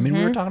enough. I mean,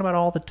 we were talking about it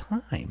all the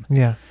time.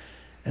 Yeah.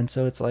 And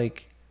so it's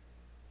like,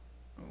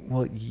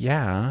 well,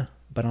 yeah,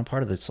 but I'm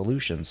part of the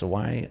solution. So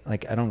why,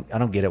 like, I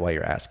don't get it why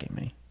you're asking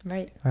me.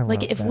 Right. I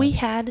like love if that. we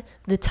had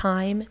the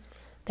time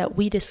that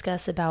we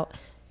discuss about,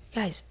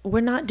 guys,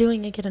 we're not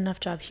doing a good enough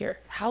job here.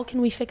 How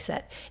can we fix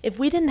that? If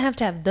we didn't have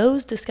to have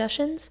those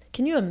discussions,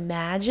 can you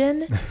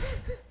imagine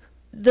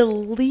the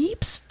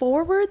leaps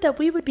forward that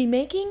we would be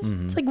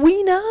making? It's like,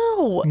 we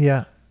know.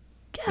 Yeah.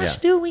 Gosh,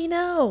 do we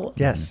know?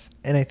 Yes.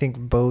 And I think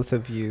both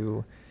of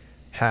you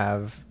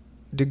have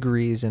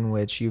degrees in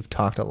which you've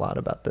talked a lot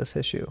about this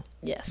issue.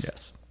 Yes.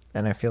 Yes.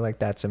 And I feel like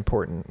that's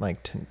important,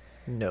 like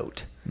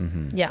note.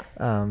 Yeah.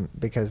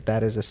 Because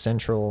that is a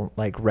central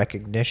like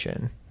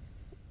recognition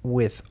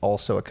with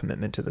also a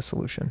commitment to the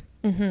solution.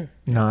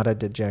 Not a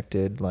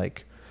dejected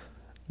like,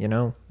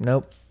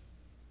 nope,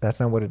 that's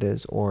not what it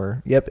is,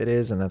 or yep, it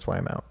is, and that's why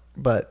I'm out.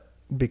 But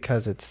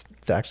because it's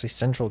actually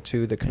central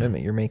to the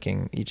commitment you're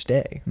making each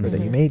day, or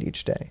that you made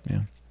each day.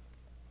 Yeah.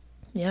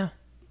 Yeah.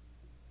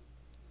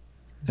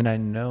 And I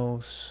know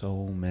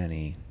so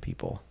many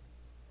people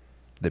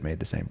that made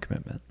the same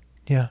commitment.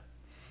 Yeah.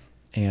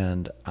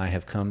 And I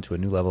have come to a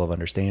new level of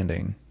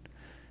understanding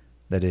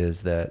that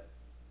is that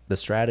the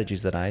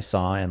strategies that I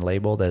saw and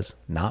labeled as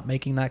not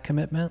making that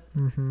commitment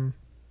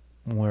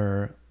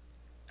were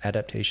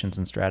adaptations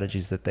and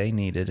strategies that they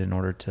needed in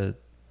order to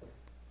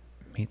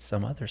meet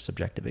some other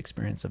subjective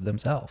experience of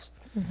themselves.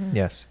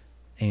 Yes.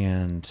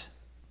 And,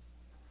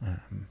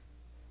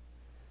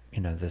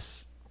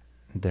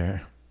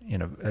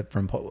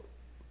 from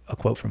a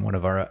quote from one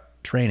of our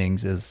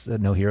trainings is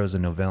no heroes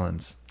and no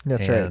villains.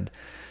 That's and right.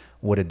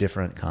 What a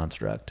different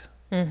construct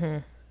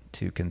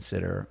to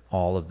consider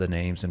all of the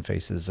names and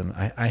faces. And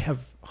I have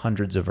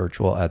hundreds of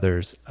virtual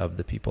others of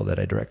the people that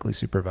I directly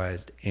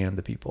supervised and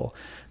the people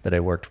that I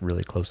worked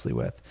really closely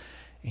with.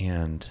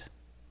 And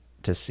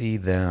to see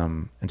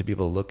them and to be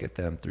able to look at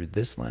them through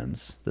this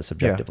lens, the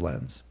subjective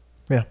lens,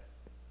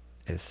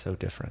 is so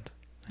different.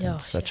 Oh,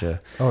 It's such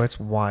it's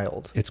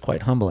wild. it's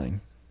quite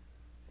humbling.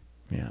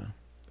 Yeah.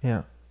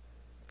 Yeah.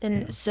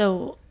 And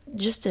so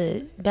just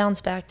to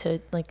bounce back to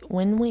like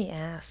when we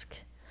ask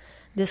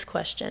this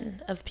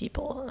question of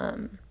people,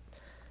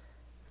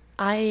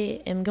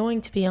 I am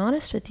going to be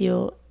honest with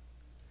you.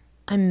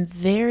 I'm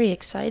very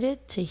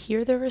excited to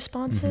hear their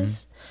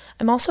responses.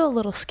 I'm also a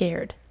little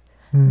scared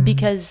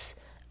because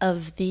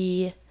of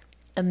the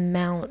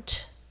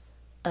amount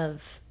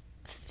of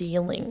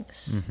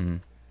feelings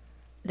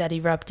that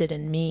erupted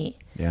in me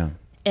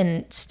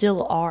and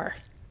still are.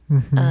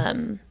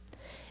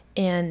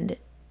 And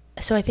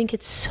so I think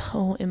it's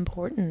so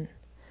important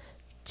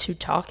to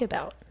talk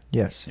about.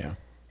 Yes. Yeah.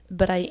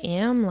 But I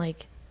am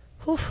like,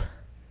 whew,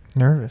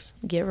 Nervous.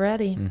 get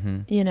ready,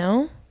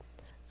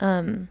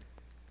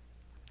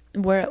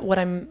 what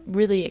I'm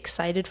really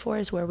excited for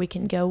is where we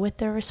can go with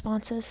their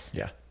responses.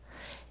 Yeah.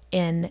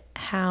 And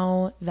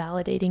how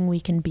validating we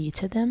can be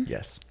to them.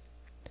 Yes.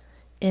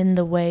 In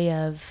the way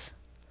of,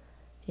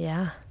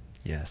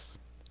 Yes.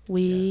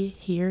 we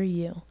hear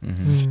you.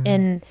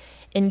 Mm-hmm.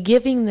 And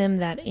giving them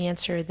that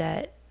answer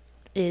that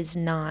is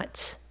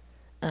not,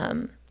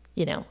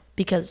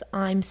 because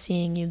I'm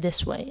seeing you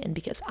this way and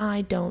because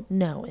I don't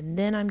know, and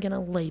then I'm going to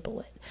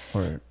label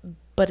it.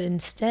 But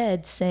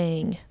instead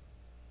saying,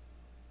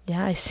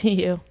 yeah, I see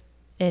you.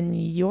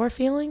 And your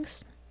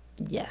feelings?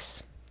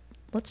 Yes.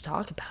 Let's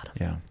talk about them.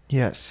 Yeah.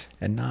 Yes.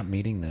 And not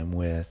meeting them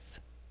with,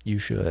 you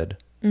should,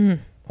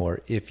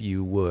 or if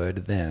you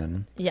would,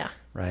 then. Yeah.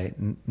 Right?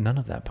 None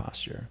of that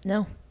posture.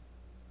 No.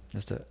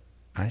 Just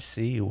I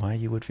see why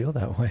you would feel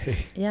that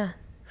way. Yeah.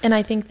 And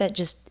I think that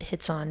just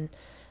hits on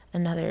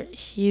another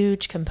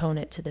huge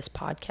component to this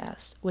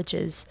podcast, which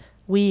is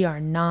we are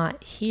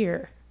not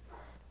here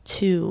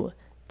to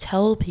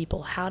tell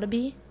people how to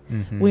be.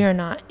 We are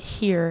not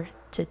here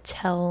to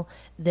tell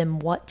them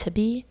what to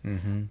be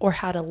or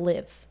how to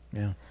live.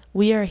 Yeah.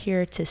 We are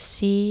here to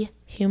see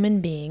human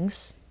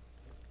beings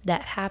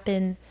that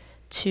happen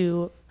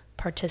to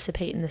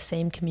participate in the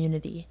same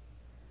community,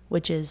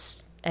 which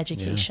is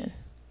education,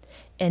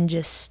 and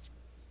just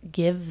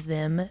give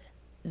them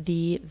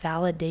the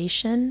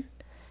validation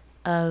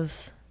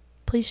of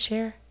please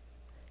share,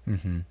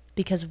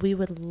 because we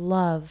would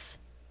love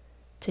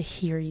to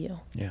hear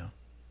you. Yeah.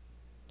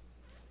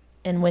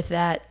 And with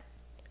that,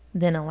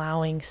 then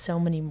allowing so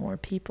many more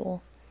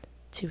people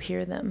to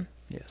hear them.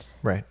 Yes.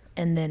 Right.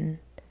 And then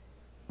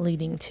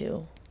leading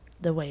to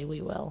the way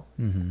we will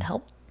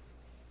help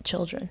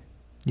children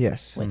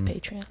Yes. with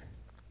Patreon.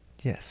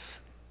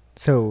 Yes.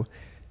 So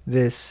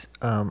this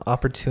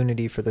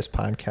opportunity for this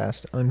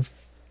podcast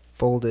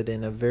unfolded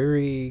in a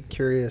very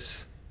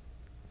curious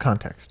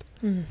context.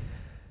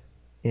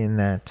 In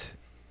that,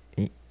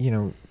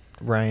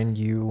 Ryan,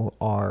 you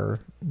are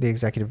the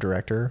executive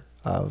director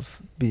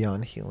of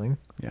Beyond Healing,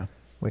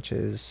 which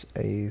is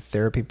a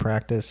therapy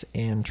practice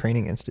and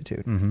training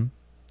institute.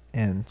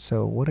 And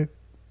so what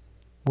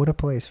a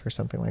place for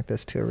something like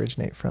this to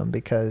originate from,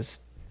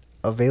 because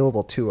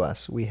available to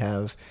us, we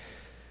have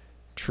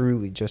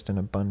truly just an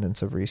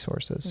abundance of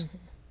resources.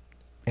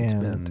 It's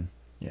And been,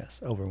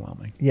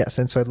 overwhelming. yes,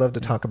 and so I'd love to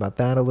talk about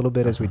that a little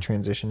bit as we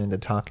transition into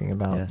talking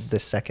about Yes. the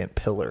second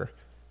pillar,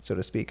 so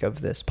to speak,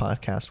 of this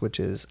podcast, which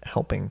is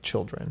helping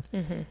children.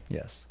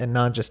 Yes. And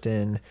not just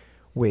in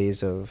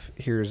ways of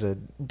here's a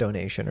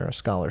donation or a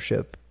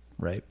scholarship,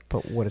 Right.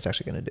 but what it's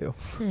actually going to do.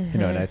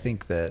 And I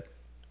think that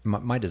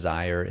my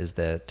desire is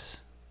that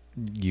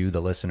you,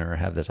 the listener,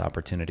 have this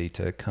opportunity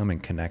to come in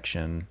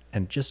connection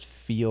and just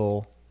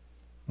feel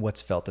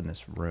what's felt in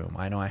this room.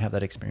 I know I have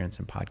that experience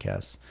in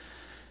podcasts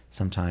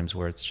sometimes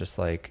where it's just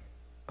like,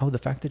 oh, the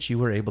fact that you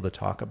were able to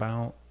talk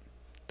about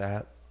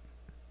that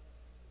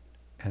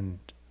and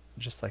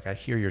just like I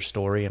hear your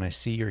story and I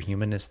see your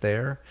humanness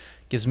there,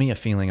 gives me a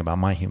feeling about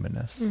my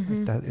humanness.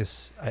 Like that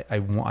is,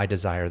 I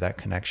desire that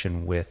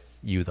connection with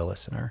you, the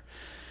listener.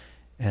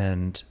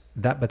 And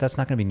but that's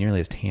not going to be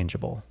nearly as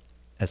tangible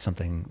as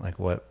something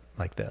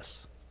like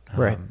this.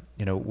 Right.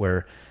 You know,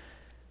 where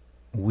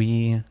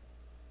we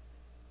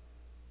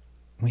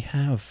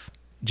have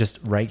just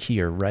right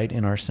here, right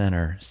in our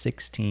center,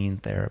 16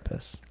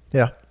 therapists.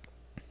 Yeah.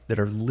 That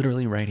are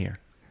literally right here,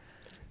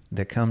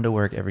 that come to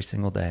work every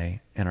single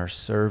day and are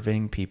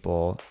serving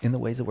people in the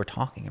ways that we're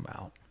talking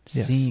about,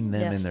 Yes. seeing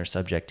them Yes. in their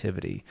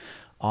subjectivity,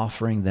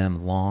 offering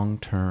them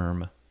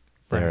long-term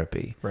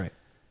therapy Right.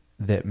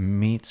 that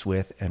meets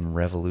with and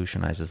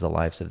revolutionizes the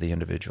lives of the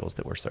individuals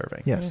that we're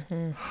serving. Yes.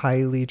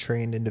 Highly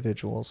trained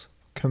individuals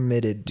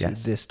committed to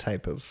Yes. this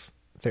type of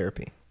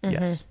therapy.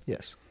 Yes.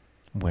 Yes.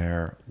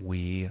 Where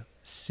we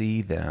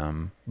see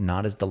them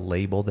not as the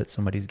label that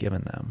somebody's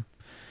given them,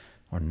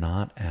 or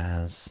not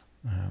as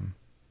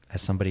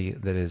somebody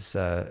that is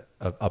a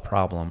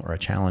problem or a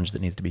challenge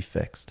that needs to be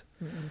fixed.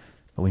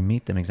 But we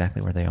meet them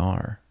exactly where they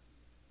are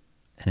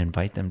and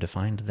invite them to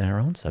find their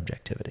own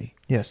subjectivity.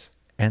 Yes.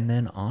 And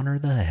then honor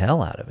the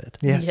hell out of it.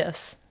 Yes.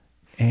 Yes.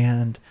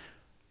 And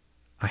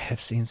I have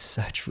seen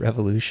such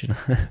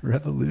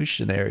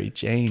revolutionary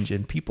change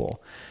in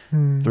people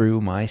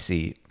through my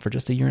seat for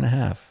just a year and a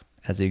half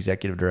as the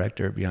executive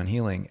director of Beyond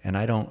Healing. And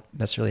I don't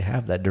necessarily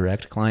have that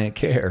direct client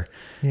care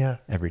Yeah.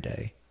 every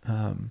day.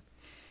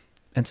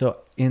 And so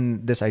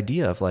in this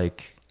idea of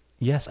like,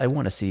 yes, I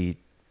want to see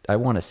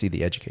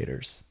the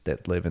educators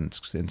that live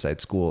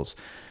inside schools,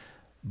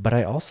 but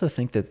I also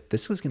think that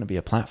this is going to be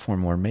a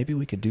platform where maybe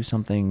we could do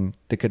something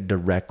that could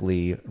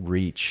directly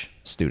reach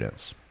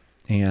students.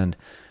 And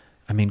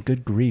I mean,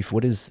 good grief,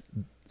 what is,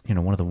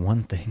 one of the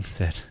one things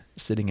that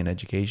sitting in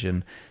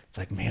education, it's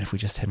like, man, if we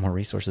just had more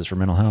resources for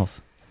mental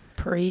health,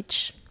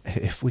 Preach.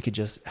 if we could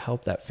just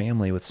help that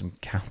family with some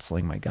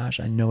counseling, my gosh,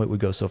 I know it would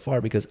go so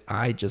far, because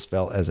I just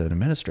felt as an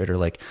administrator,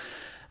 like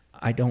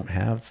I don't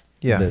have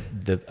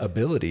the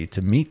ability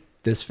to meet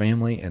this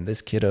family and this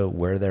kiddo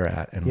where they're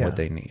at and what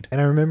they need. And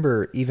I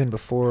remember even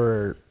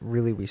before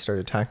really we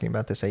started talking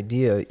about this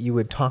idea, you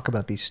would talk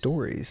about these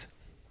stories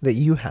that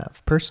you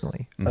have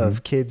personally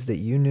of kids that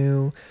you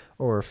knew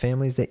or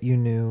families that you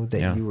knew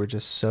that you were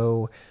just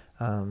so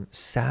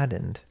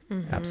saddened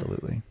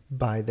Absolutely.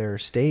 by their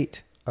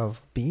state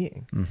of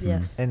being.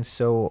 Yes. And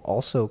so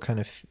also kind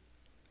of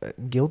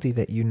guilty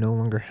that you no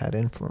longer had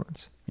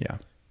influence Yeah.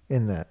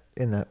 in that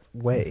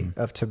way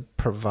of to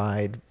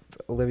provide,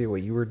 Olivia,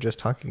 what you were just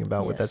talking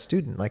about with that Yes.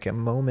 student, like a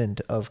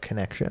moment of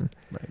connection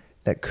Right.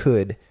 that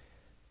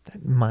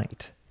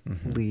might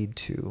lead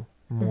to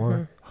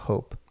more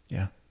hope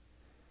Yeah.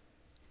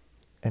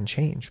 and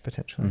change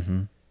potentially.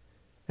 Mm-hmm.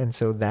 And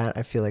so that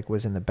I feel like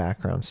was in the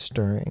background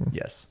stirring,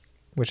 Yes.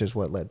 which is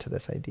what led to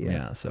this idea.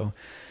 Yeah. So,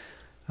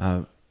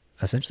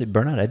 essentially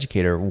Burnout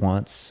Educator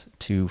wants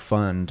to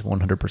fund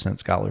 100%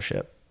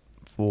 scholarship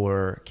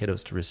for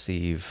kiddos to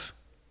receive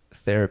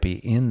therapy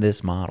in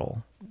this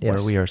model, Yes.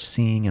 where we are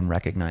seeing and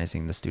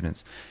recognizing the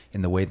students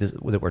in the way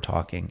that we're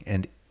talking,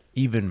 and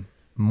even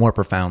more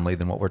profoundly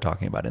than what we're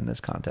talking about in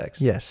this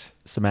context. Yes.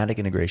 Somatic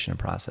integration and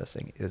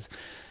processing is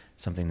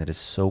something that is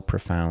so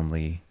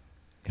profoundly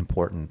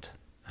important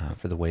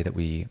for the way that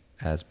we,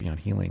 as Beyond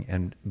Healing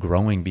and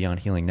growing Beyond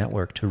Healing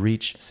Network, to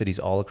reach cities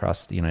all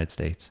across the United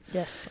States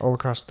Yes. All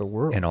across the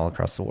world. and all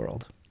across the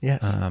world.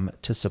 Yes.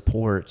 To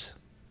support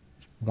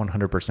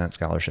 100%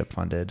 scholarship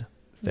funded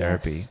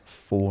therapy Yes.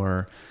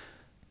 for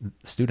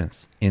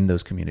students in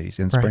those communities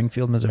in Right.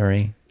 Springfield,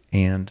 Missouri,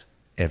 and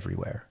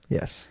everywhere.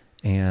 Yes.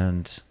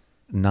 And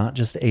not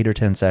just 8 or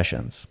 10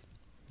 sessions,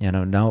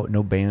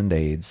 no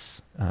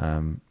Band-Aids,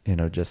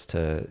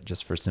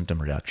 just for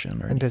symptom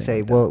reduction or And to anything say,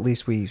 like that. well, at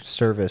least we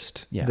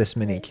serviced Yeah. this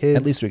many Right. kids.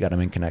 At least we got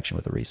them in connection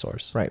with a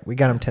resource. Right. We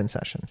got them 10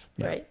 sessions.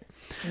 Yeah. Right.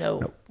 No.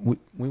 No,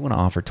 we want to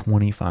offer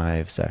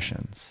 25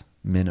 sessions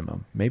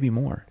minimum, maybe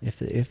more.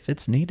 If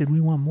it's needed, we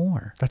want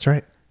more. That's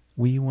right.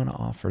 We want to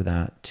offer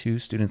that to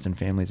students and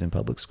families in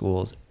public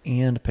schools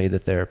and pay the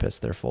therapists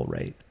their full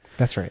rate.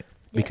 That's right.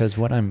 Because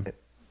Yes.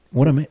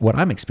 what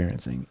I'm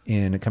experiencing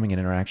in coming in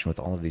interaction with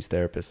all of these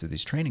therapists through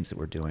these trainings that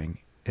we're doing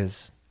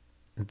is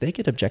they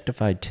get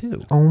objectified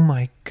too. Oh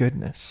my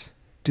goodness.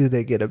 Do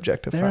they get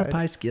objectified?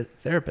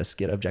 Therapists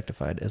get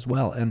objectified as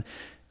well. And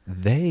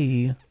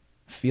they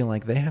feel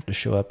like they have to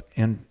show up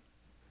and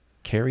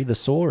carry the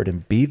sword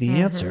and be the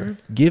answer.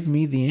 Give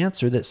me the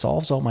answer that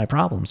solves all my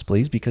problems,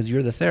 please, because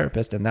you're the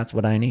therapist and that's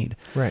what I need.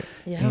 Right.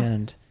 Yeah.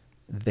 And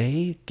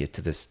they get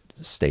to this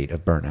state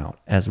of burnout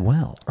as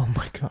well. Oh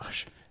my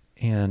gosh.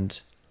 And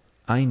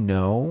I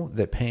know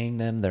that paying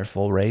them their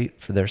full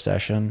rate for their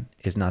session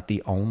is not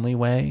the only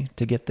way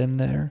to get them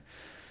there,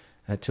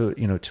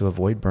 to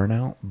avoid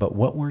burnout. But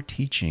what we're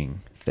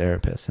teaching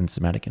therapists in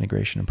somatic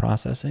integration and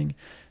processing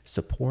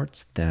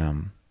supports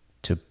them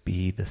to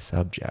be the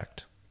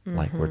subject,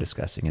 like we're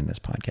discussing in this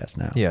podcast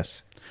now.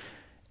 Yes.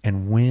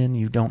 And when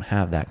you don't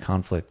have that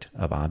conflict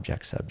of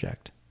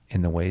object-subject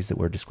in the ways that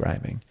we're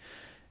describing,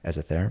 as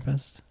a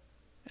therapist,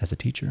 as a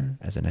teacher,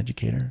 as an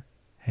educator,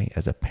 hey,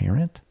 as a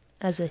parent,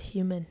 As a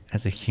human.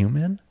 As a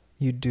human?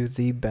 You do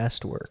the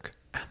best work.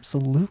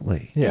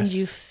 Absolutely. Yes. And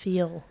you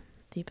feel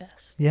the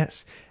best.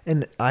 Yes.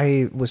 And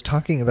I was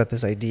talking about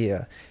this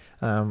idea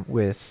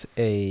with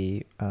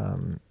a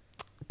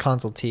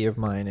consultee of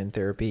mine in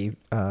therapy.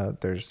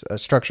 There's a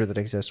structure that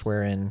exists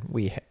wherein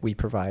we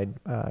provide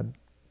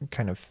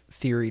kind of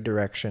theory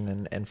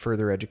direction and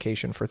further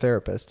education for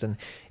therapists. And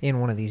in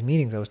one of these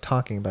meetings, I was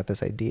talking about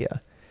this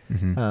idea.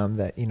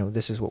 That,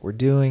 this is what we're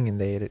doing, and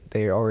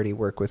they already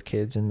work with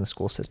kids in the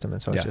school system. And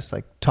so I was just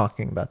like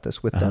talking about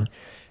this with them,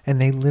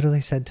 and they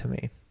literally said to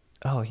me,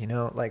 oh,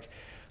 like,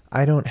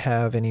 I don't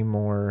have any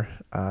more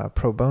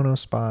pro bono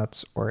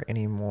spots or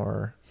any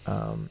more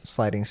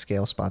sliding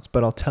scale spots,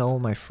 but I'll tell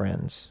my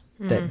friends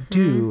that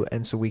do,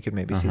 and so we could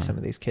maybe see some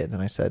of these kids.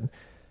 And I said,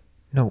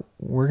 no,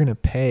 we're going to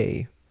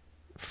pay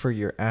for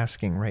your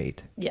asking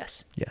rate.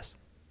 Yes. Yes.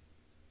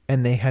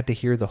 And they had to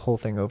hear the whole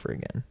thing over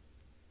again.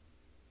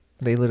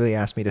 They literally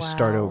asked me to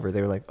start Wow. over.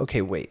 They were like,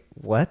 okay, wait,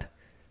 what?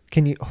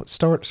 Can you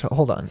start? So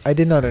hold on. I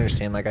did not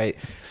understand.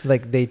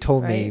 They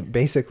told me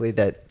basically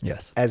that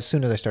as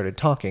soon as I started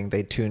talking,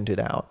 they tuned it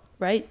out.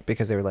 Right.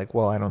 Because they were like,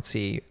 well, I don't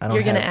You're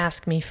going to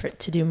ask me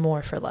to do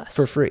more for less.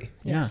 For free.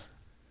 Yes.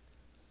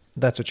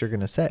 That's what you're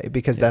going to say,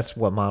 because that's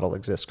what model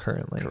exists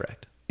currently.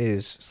 Correct.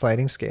 Is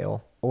sliding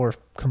scale or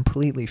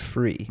completely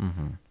free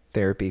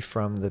therapy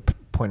from the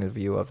point of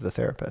view of the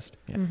therapist.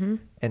 Yeah.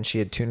 And she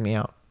had tuned me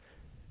out.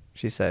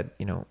 She said,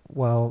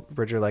 well,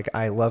 Bridger, like,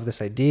 I love this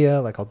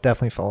idea. Like, I'll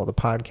definitely follow the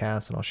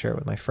podcast and I'll share it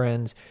with my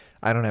friends.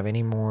 I don't have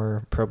any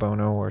more pro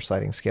bono or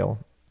sliding scale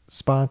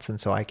spots, and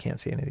so I can't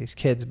see any of these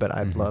kids, but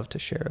I'd love to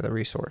share the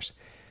resource.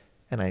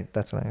 And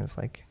that's when I was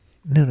like,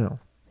 no.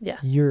 Yeah.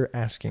 Your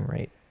asking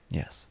rate.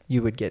 Yes.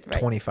 You would get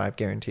 25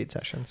 guaranteed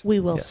sessions. We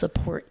will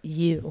support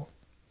you.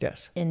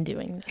 Yes. In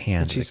doing this.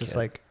 And she's just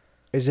like,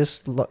 is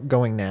this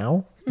going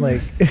now?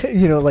 Like,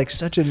 like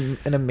such an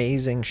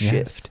amazing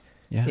shift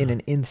in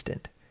an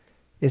instant.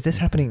 Is this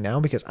happening now?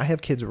 Because I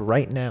have kids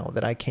right now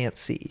that I can't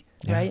see.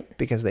 Right.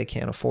 Because they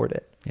can't afford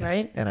it. Yes.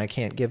 Right. And I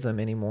can't give them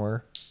any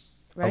more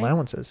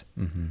allowances.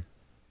 I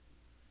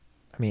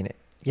mean,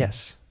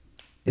 yes.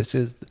 This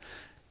is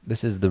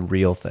the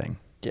real thing.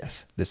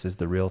 Yes. This is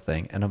the real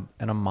thing. And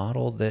a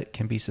model that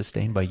can be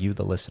sustained by you,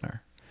 the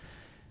listener.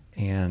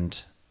 And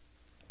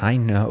I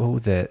know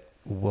that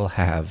we'll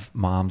have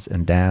moms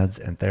and dads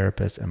and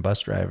therapists and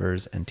bus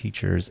drivers and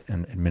teachers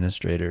and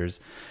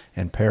administrators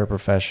and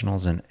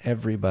paraprofessionals and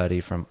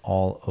everybody from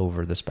all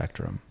over the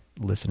spectrum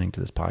listening to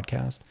this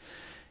podcast.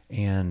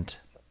 And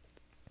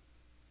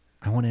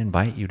I want to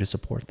invite you to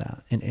support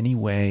that in any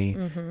way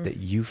that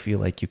you feel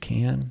like you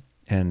can.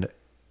 And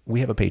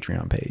we have a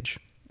Patreon page,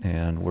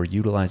 and we're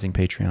utilizing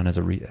Patreon as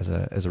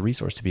a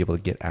resource to be able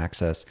to get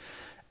access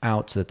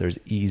out so that there's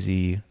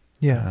easy.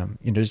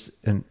 It's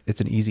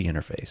an easy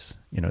interface.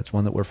 It's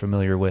one that we're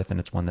familiar with, and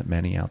it's one that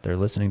many out there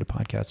listening to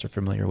podcasts are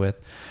familiar with.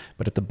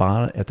 But at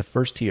the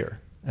first tier,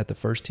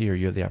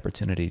 you have the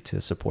opportunity to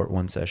support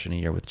one session a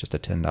year with just a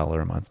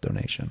 $10 a month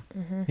donation.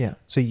 Yeah.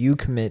 So you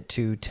commit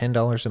to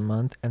 $10 a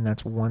month, and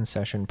that's one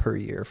session per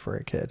year for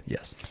a kid.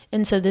 Yes.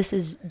 And so this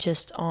is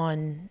just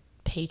on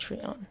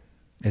Patreon.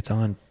 It's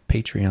on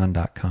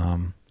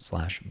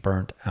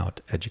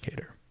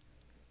patreon.com/burntout-educator.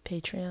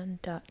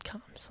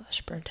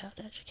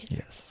 Patreon.com/burntout-educator.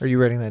 Yes. Are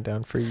you writing that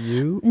down for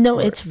you? No,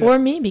 it's for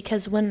me,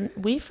 because when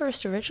we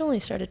first originally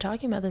started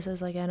talking about this, I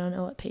was like, I don't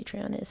know what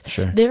Patreon is.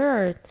 Sure. There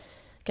are,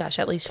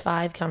 at least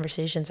 5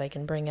 conversations I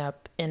can bring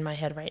up in my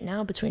head right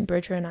now between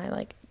Bridger and I,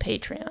 like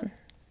Patreon.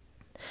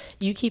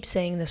 You keep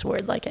saying this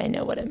word like I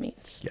know what it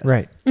means. Yes.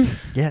 Right.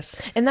 Yes.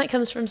 And that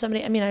comes from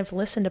somebody, I've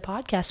listened to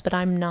podcasts, but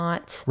I'm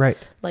not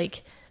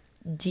like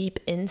deep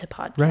into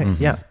podcasts. Right.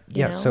 Yeah.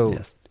 Yeah. know? So,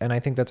 and I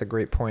think that's a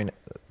great point.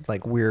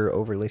 Like, we're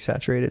overly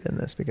saturated in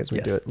this because we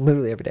do it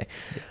literally every day.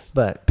 Yes.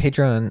 But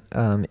Patreon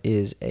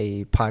is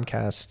a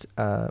podcast,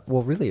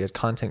 really a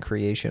content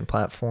creation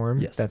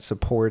platform that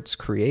supports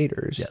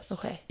creators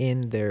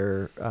in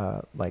their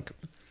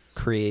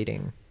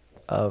creating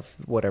of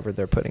whatever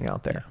they're putting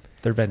out there. Yeah.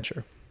 Their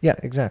venture. Yeah,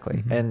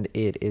 exactly. And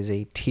it is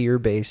a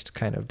tier-based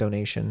kind of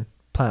donation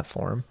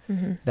platform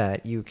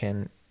that you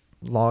can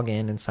log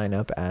in and sign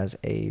up as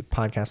a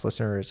podcast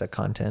listener, as a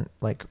content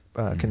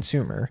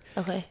consumer,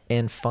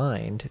 and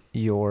find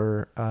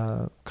your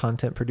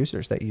content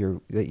producers that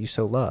you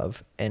so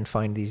love, and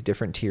find these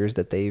different tiers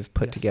that they've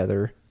put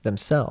together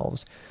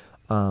themselves,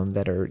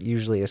 that are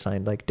usually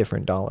assigned like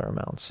different dollar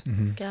amounts.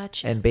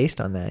 Gotcha. And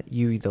based on that,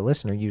 you, the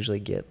listener, usually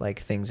get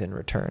like things in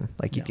return.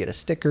 Like you get a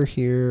sticker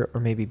here,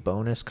 or maybe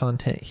bonus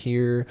content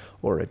here,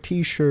 or a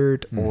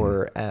T-shirt,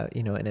 or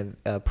in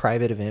a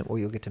private event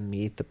where you'll get to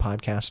meet the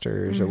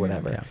podcasters or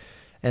whatever. Yeah.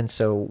 And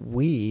so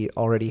we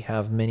already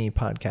have many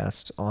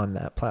podcasts on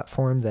that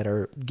platform that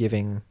are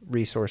giving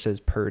resources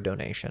per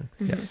donation.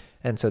 Yes.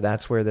 And so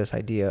that's where this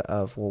idea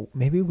of, well,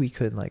 maybe we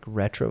could like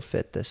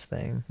retrofit this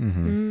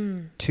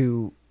thing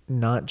to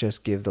not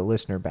just give the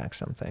listener back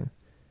something,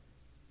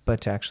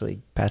 but to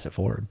actually pass it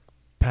forward.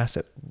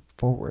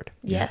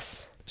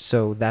 Yes.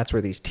 So that's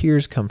where these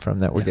tiers come from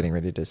that we're getting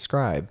ready to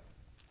describe.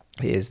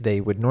 is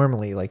they would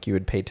normally, like, you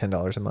would pay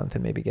 $10 a month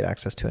and maybe get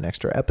access to an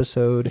extra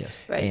episode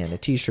Yes. Right. and a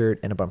t-shirt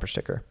and a bumper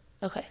sticker.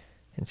 Okay.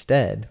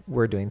 Instead,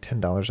 we're doing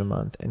 $10 a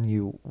month,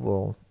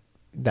 and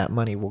that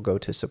money will go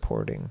to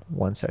supporting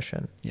one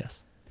session.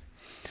 Yes.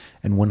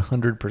 And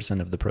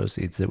 100% of the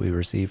proceeds that we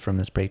receive from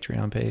this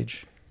Patreon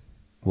page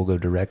will go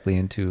directly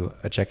into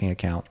a checking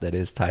account that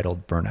is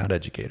titled Burnout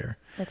Educator.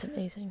 That's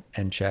amazing.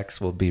 And checks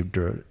will be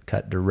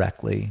cut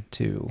directly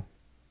to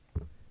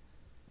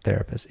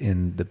therapists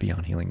in the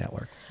Beyond Healing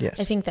Network. Yes.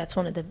 I think that's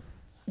one of the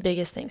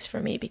biggest things for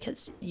me,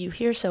 because you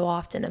hear so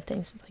often of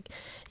things like,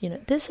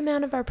 this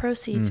amount of our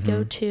proceeds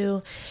go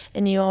to,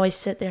 and you always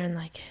sit there and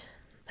like,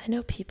 I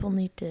know people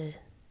need to,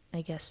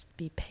 I guess,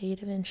 be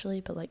paid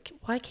eventually, but like,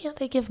 why can't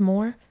they give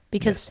more?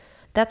 Because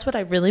that's what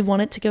I really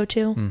want it to go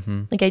to.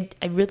 Mm-hmm. Like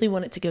I really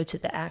want it to go to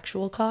the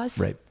actual cause.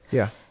 Right.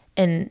 Yeah.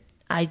 And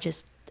I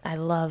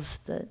love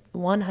the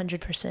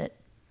 100%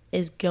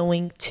 is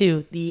going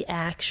to the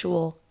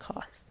actual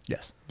cause.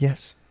 Yes.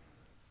 Yes.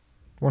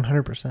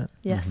 100%.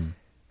 Yes. Mm-hmm.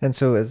 And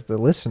so as the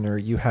listener,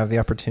 you have the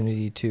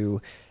opportunity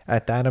to,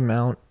 at that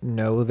amount,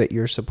 know that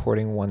you're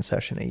supporting one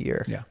session a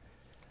year. Yeah.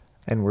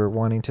 And we're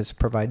wanting to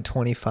provide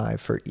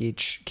 25 for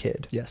each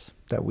kid. Yes.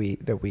 That we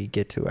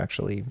get to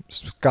actually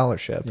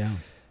scholarship. Yeah.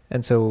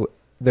 And so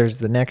there's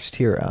the next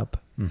tier up,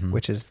 Mm-hmm.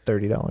 which is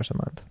 $30 a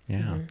month.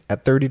 Yeah. Mhm.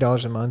 At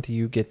 $30 a month,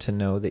 you get to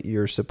know that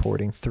you're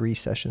supporting 3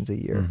 sessions a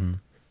year Mm-hmm.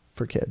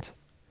 for kids.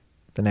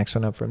 The next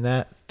one up from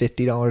that,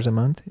 $50 a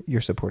month,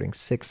 you're supporting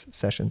 6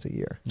 sessions a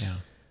year. Yeah.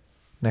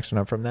 Next one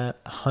up from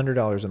that,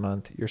 $100 a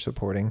month, you're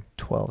supporting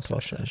 12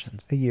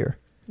 sessions a year.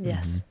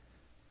 Yes. Mm-hmm.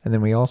 And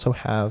then we also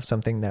have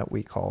something that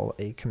we call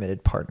a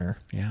committed partner,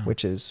 Yeah.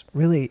 which is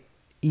really,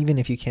 even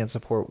if you can't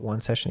support one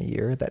session a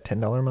year, that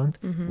 $10 a month,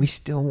 we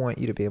still want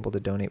you to be able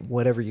to donate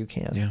whatever you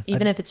can. Yeah.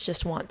 Even if it's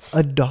just once.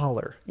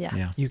 $1. Yeah.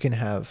 Yeah. You can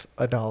have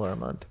 $1 a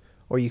month,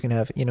 or you can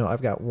have,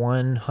 I've got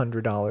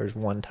 $100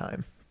 one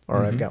time,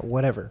 or I've got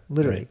whatever,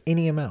 literally Right.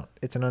 any amount.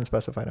 It's an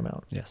unspecified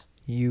amount. Yes.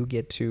 You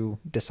get to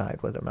decide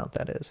what amount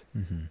that is.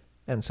 Mm-hmm.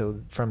 And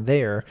so from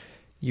there,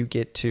 you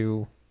get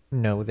to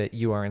know that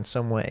you are in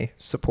some way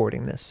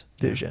supporting this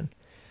vision.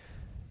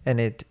 And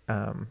it,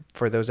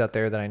 for those out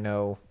there that I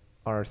know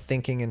are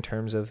thinking in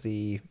terms of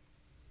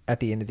at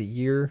the end of the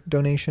year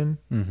donation,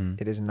 Mm-hmm.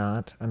 it is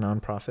not a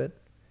nonprofit.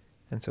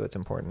 And so it's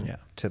important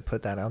to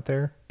put that out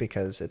there,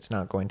 because it's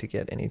not going to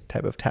get any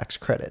type of tax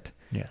credit.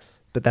 Yes.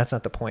 But that's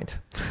not the point.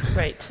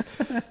 Right.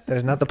 That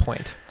is not the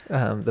point.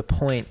 The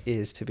point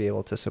is to be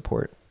able to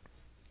support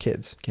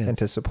kids. And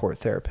to support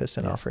therapists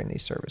in offering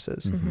these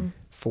services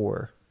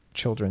for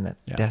children that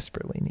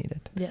desperately need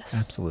it. Yes.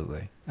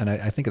 Absolutely. And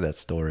I think of that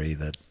story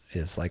that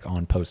is like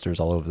on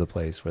posters all over the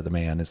place, where the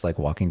man is like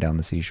walking down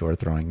the seashore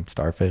throwing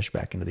starfish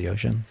back into the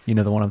ocean. You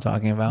know the one I'm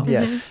talking about?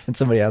 Yes. And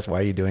somebody asked, why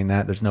are you doing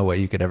that? There's no way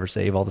you could ever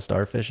save all the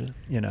starfish, And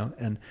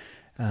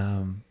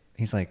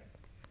he's like,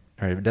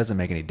 or it doesn't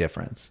make any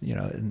difference,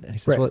 And he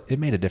says, well, it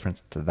made a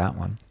difference to that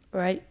one.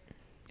 Right.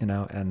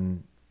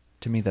 And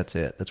to me, that's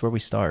it. That's where we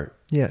start.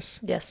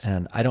 Yes. Yes.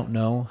 And I don't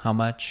know how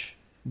much,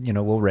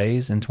 we'll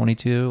raise in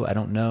 22. I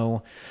don't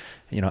know,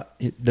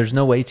 there's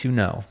no way to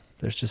know.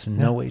 There's just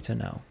no way to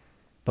know.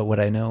 But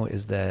what I know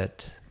is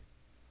that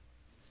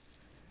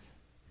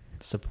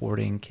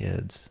supporting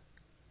kids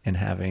and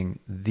having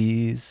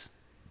these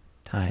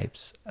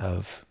types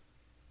of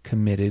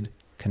committed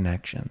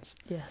connections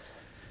Yes.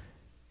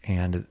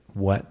 and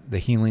what the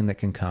healing that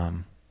can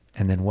come,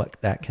 and then what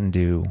that can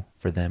do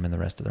for them in the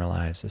rest of their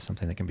lives, is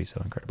something that can be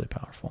so incredibly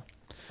powerful.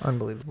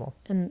 Unbelievable.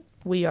 And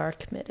we are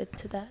committed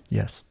to that.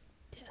 Yes.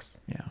 Yes.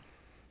 Yeah.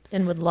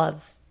 And would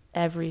love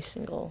every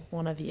single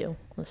one of you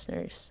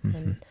listeners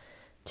and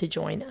to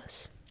join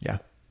us. Yeah,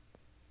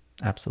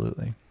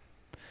 absolutely.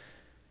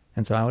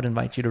 And so I would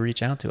invite you to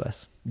reach out to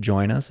us.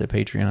 Join us at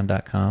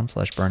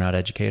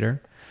patreon.com/burnouteducator.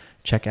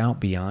 Check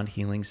out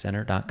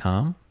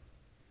beyondhealingcenter.com,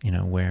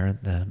 where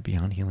the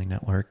Beyond Healing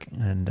Network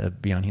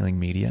and Beyond Healing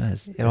Media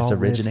has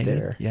originated.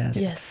 There. Yes.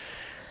 Yes.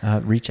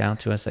 Reach out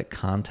to us at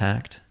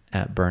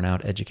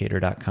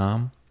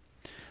contact@burnouteducator.com,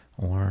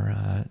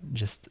 or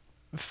just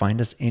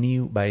find us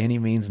by any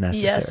means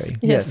necessary.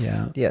 Yes.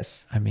 Yeah.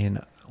 Yes. I mean,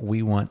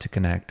 we want to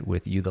connect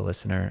with you, the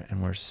listener,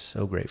 and we're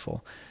so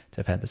grateful to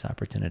have had this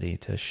opportunity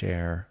to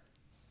share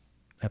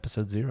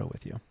episode 0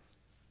 with you.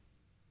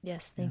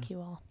 Yes. Thank you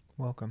all.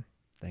 Welcome.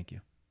 Thank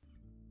you.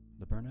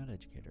 The Burnout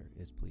Educator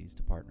is pleased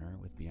to partner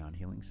with Beyond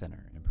Healing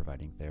Center in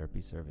providing therapy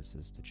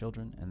services to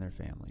children and their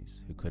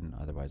families who couldn't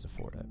otherwise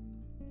afford it.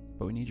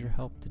 But we need your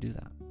help to do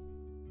that.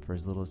 For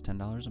as little as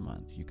 $10 a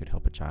month, you could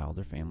help a child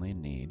or family in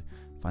need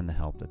find the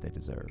help that they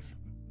deserve.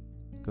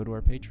 Go to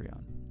our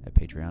Patreon at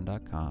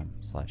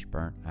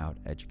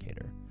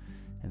patreon.com/burnouteducator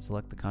and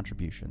select the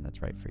contribution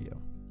that's right for you.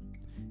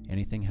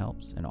 Anything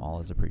helps and all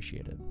is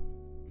appreciated.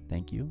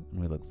 Thank you, and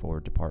we look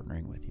forward to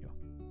partnering with you.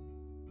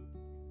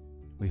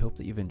 We hope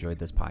that you've enjoyed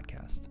this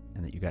podcast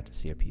and that you got to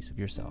see a piece of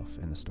yourself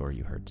in the story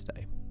you heard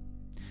today.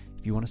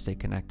 If you want to stay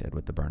connected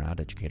with the Burnout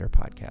Educator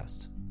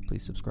podcast,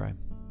 please subscribe.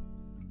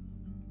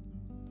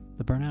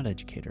 The Burnout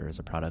Educator is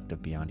a product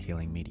of Beyond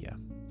Healing Media,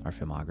 Our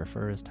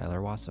filmographer is Tyler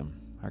Wassam.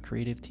 Our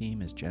creative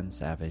team is Jen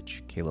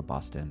Savage, Caleb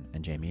Boston,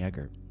 and Jamie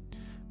Eggert.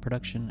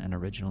 Production and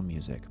original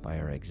music by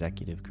our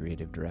executive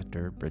creative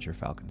director, Bridger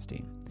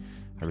Falkenstein.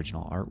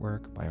 Original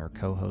artwork by our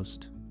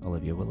co-host,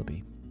 Olivia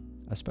Willoughby.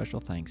 A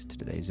special thanks to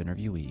today's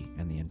interviewee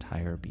and the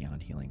entire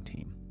Beyond Healing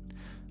team.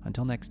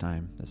 Until next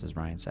time, this is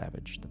Ryan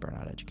Savage, the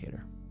Burnout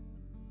Educator.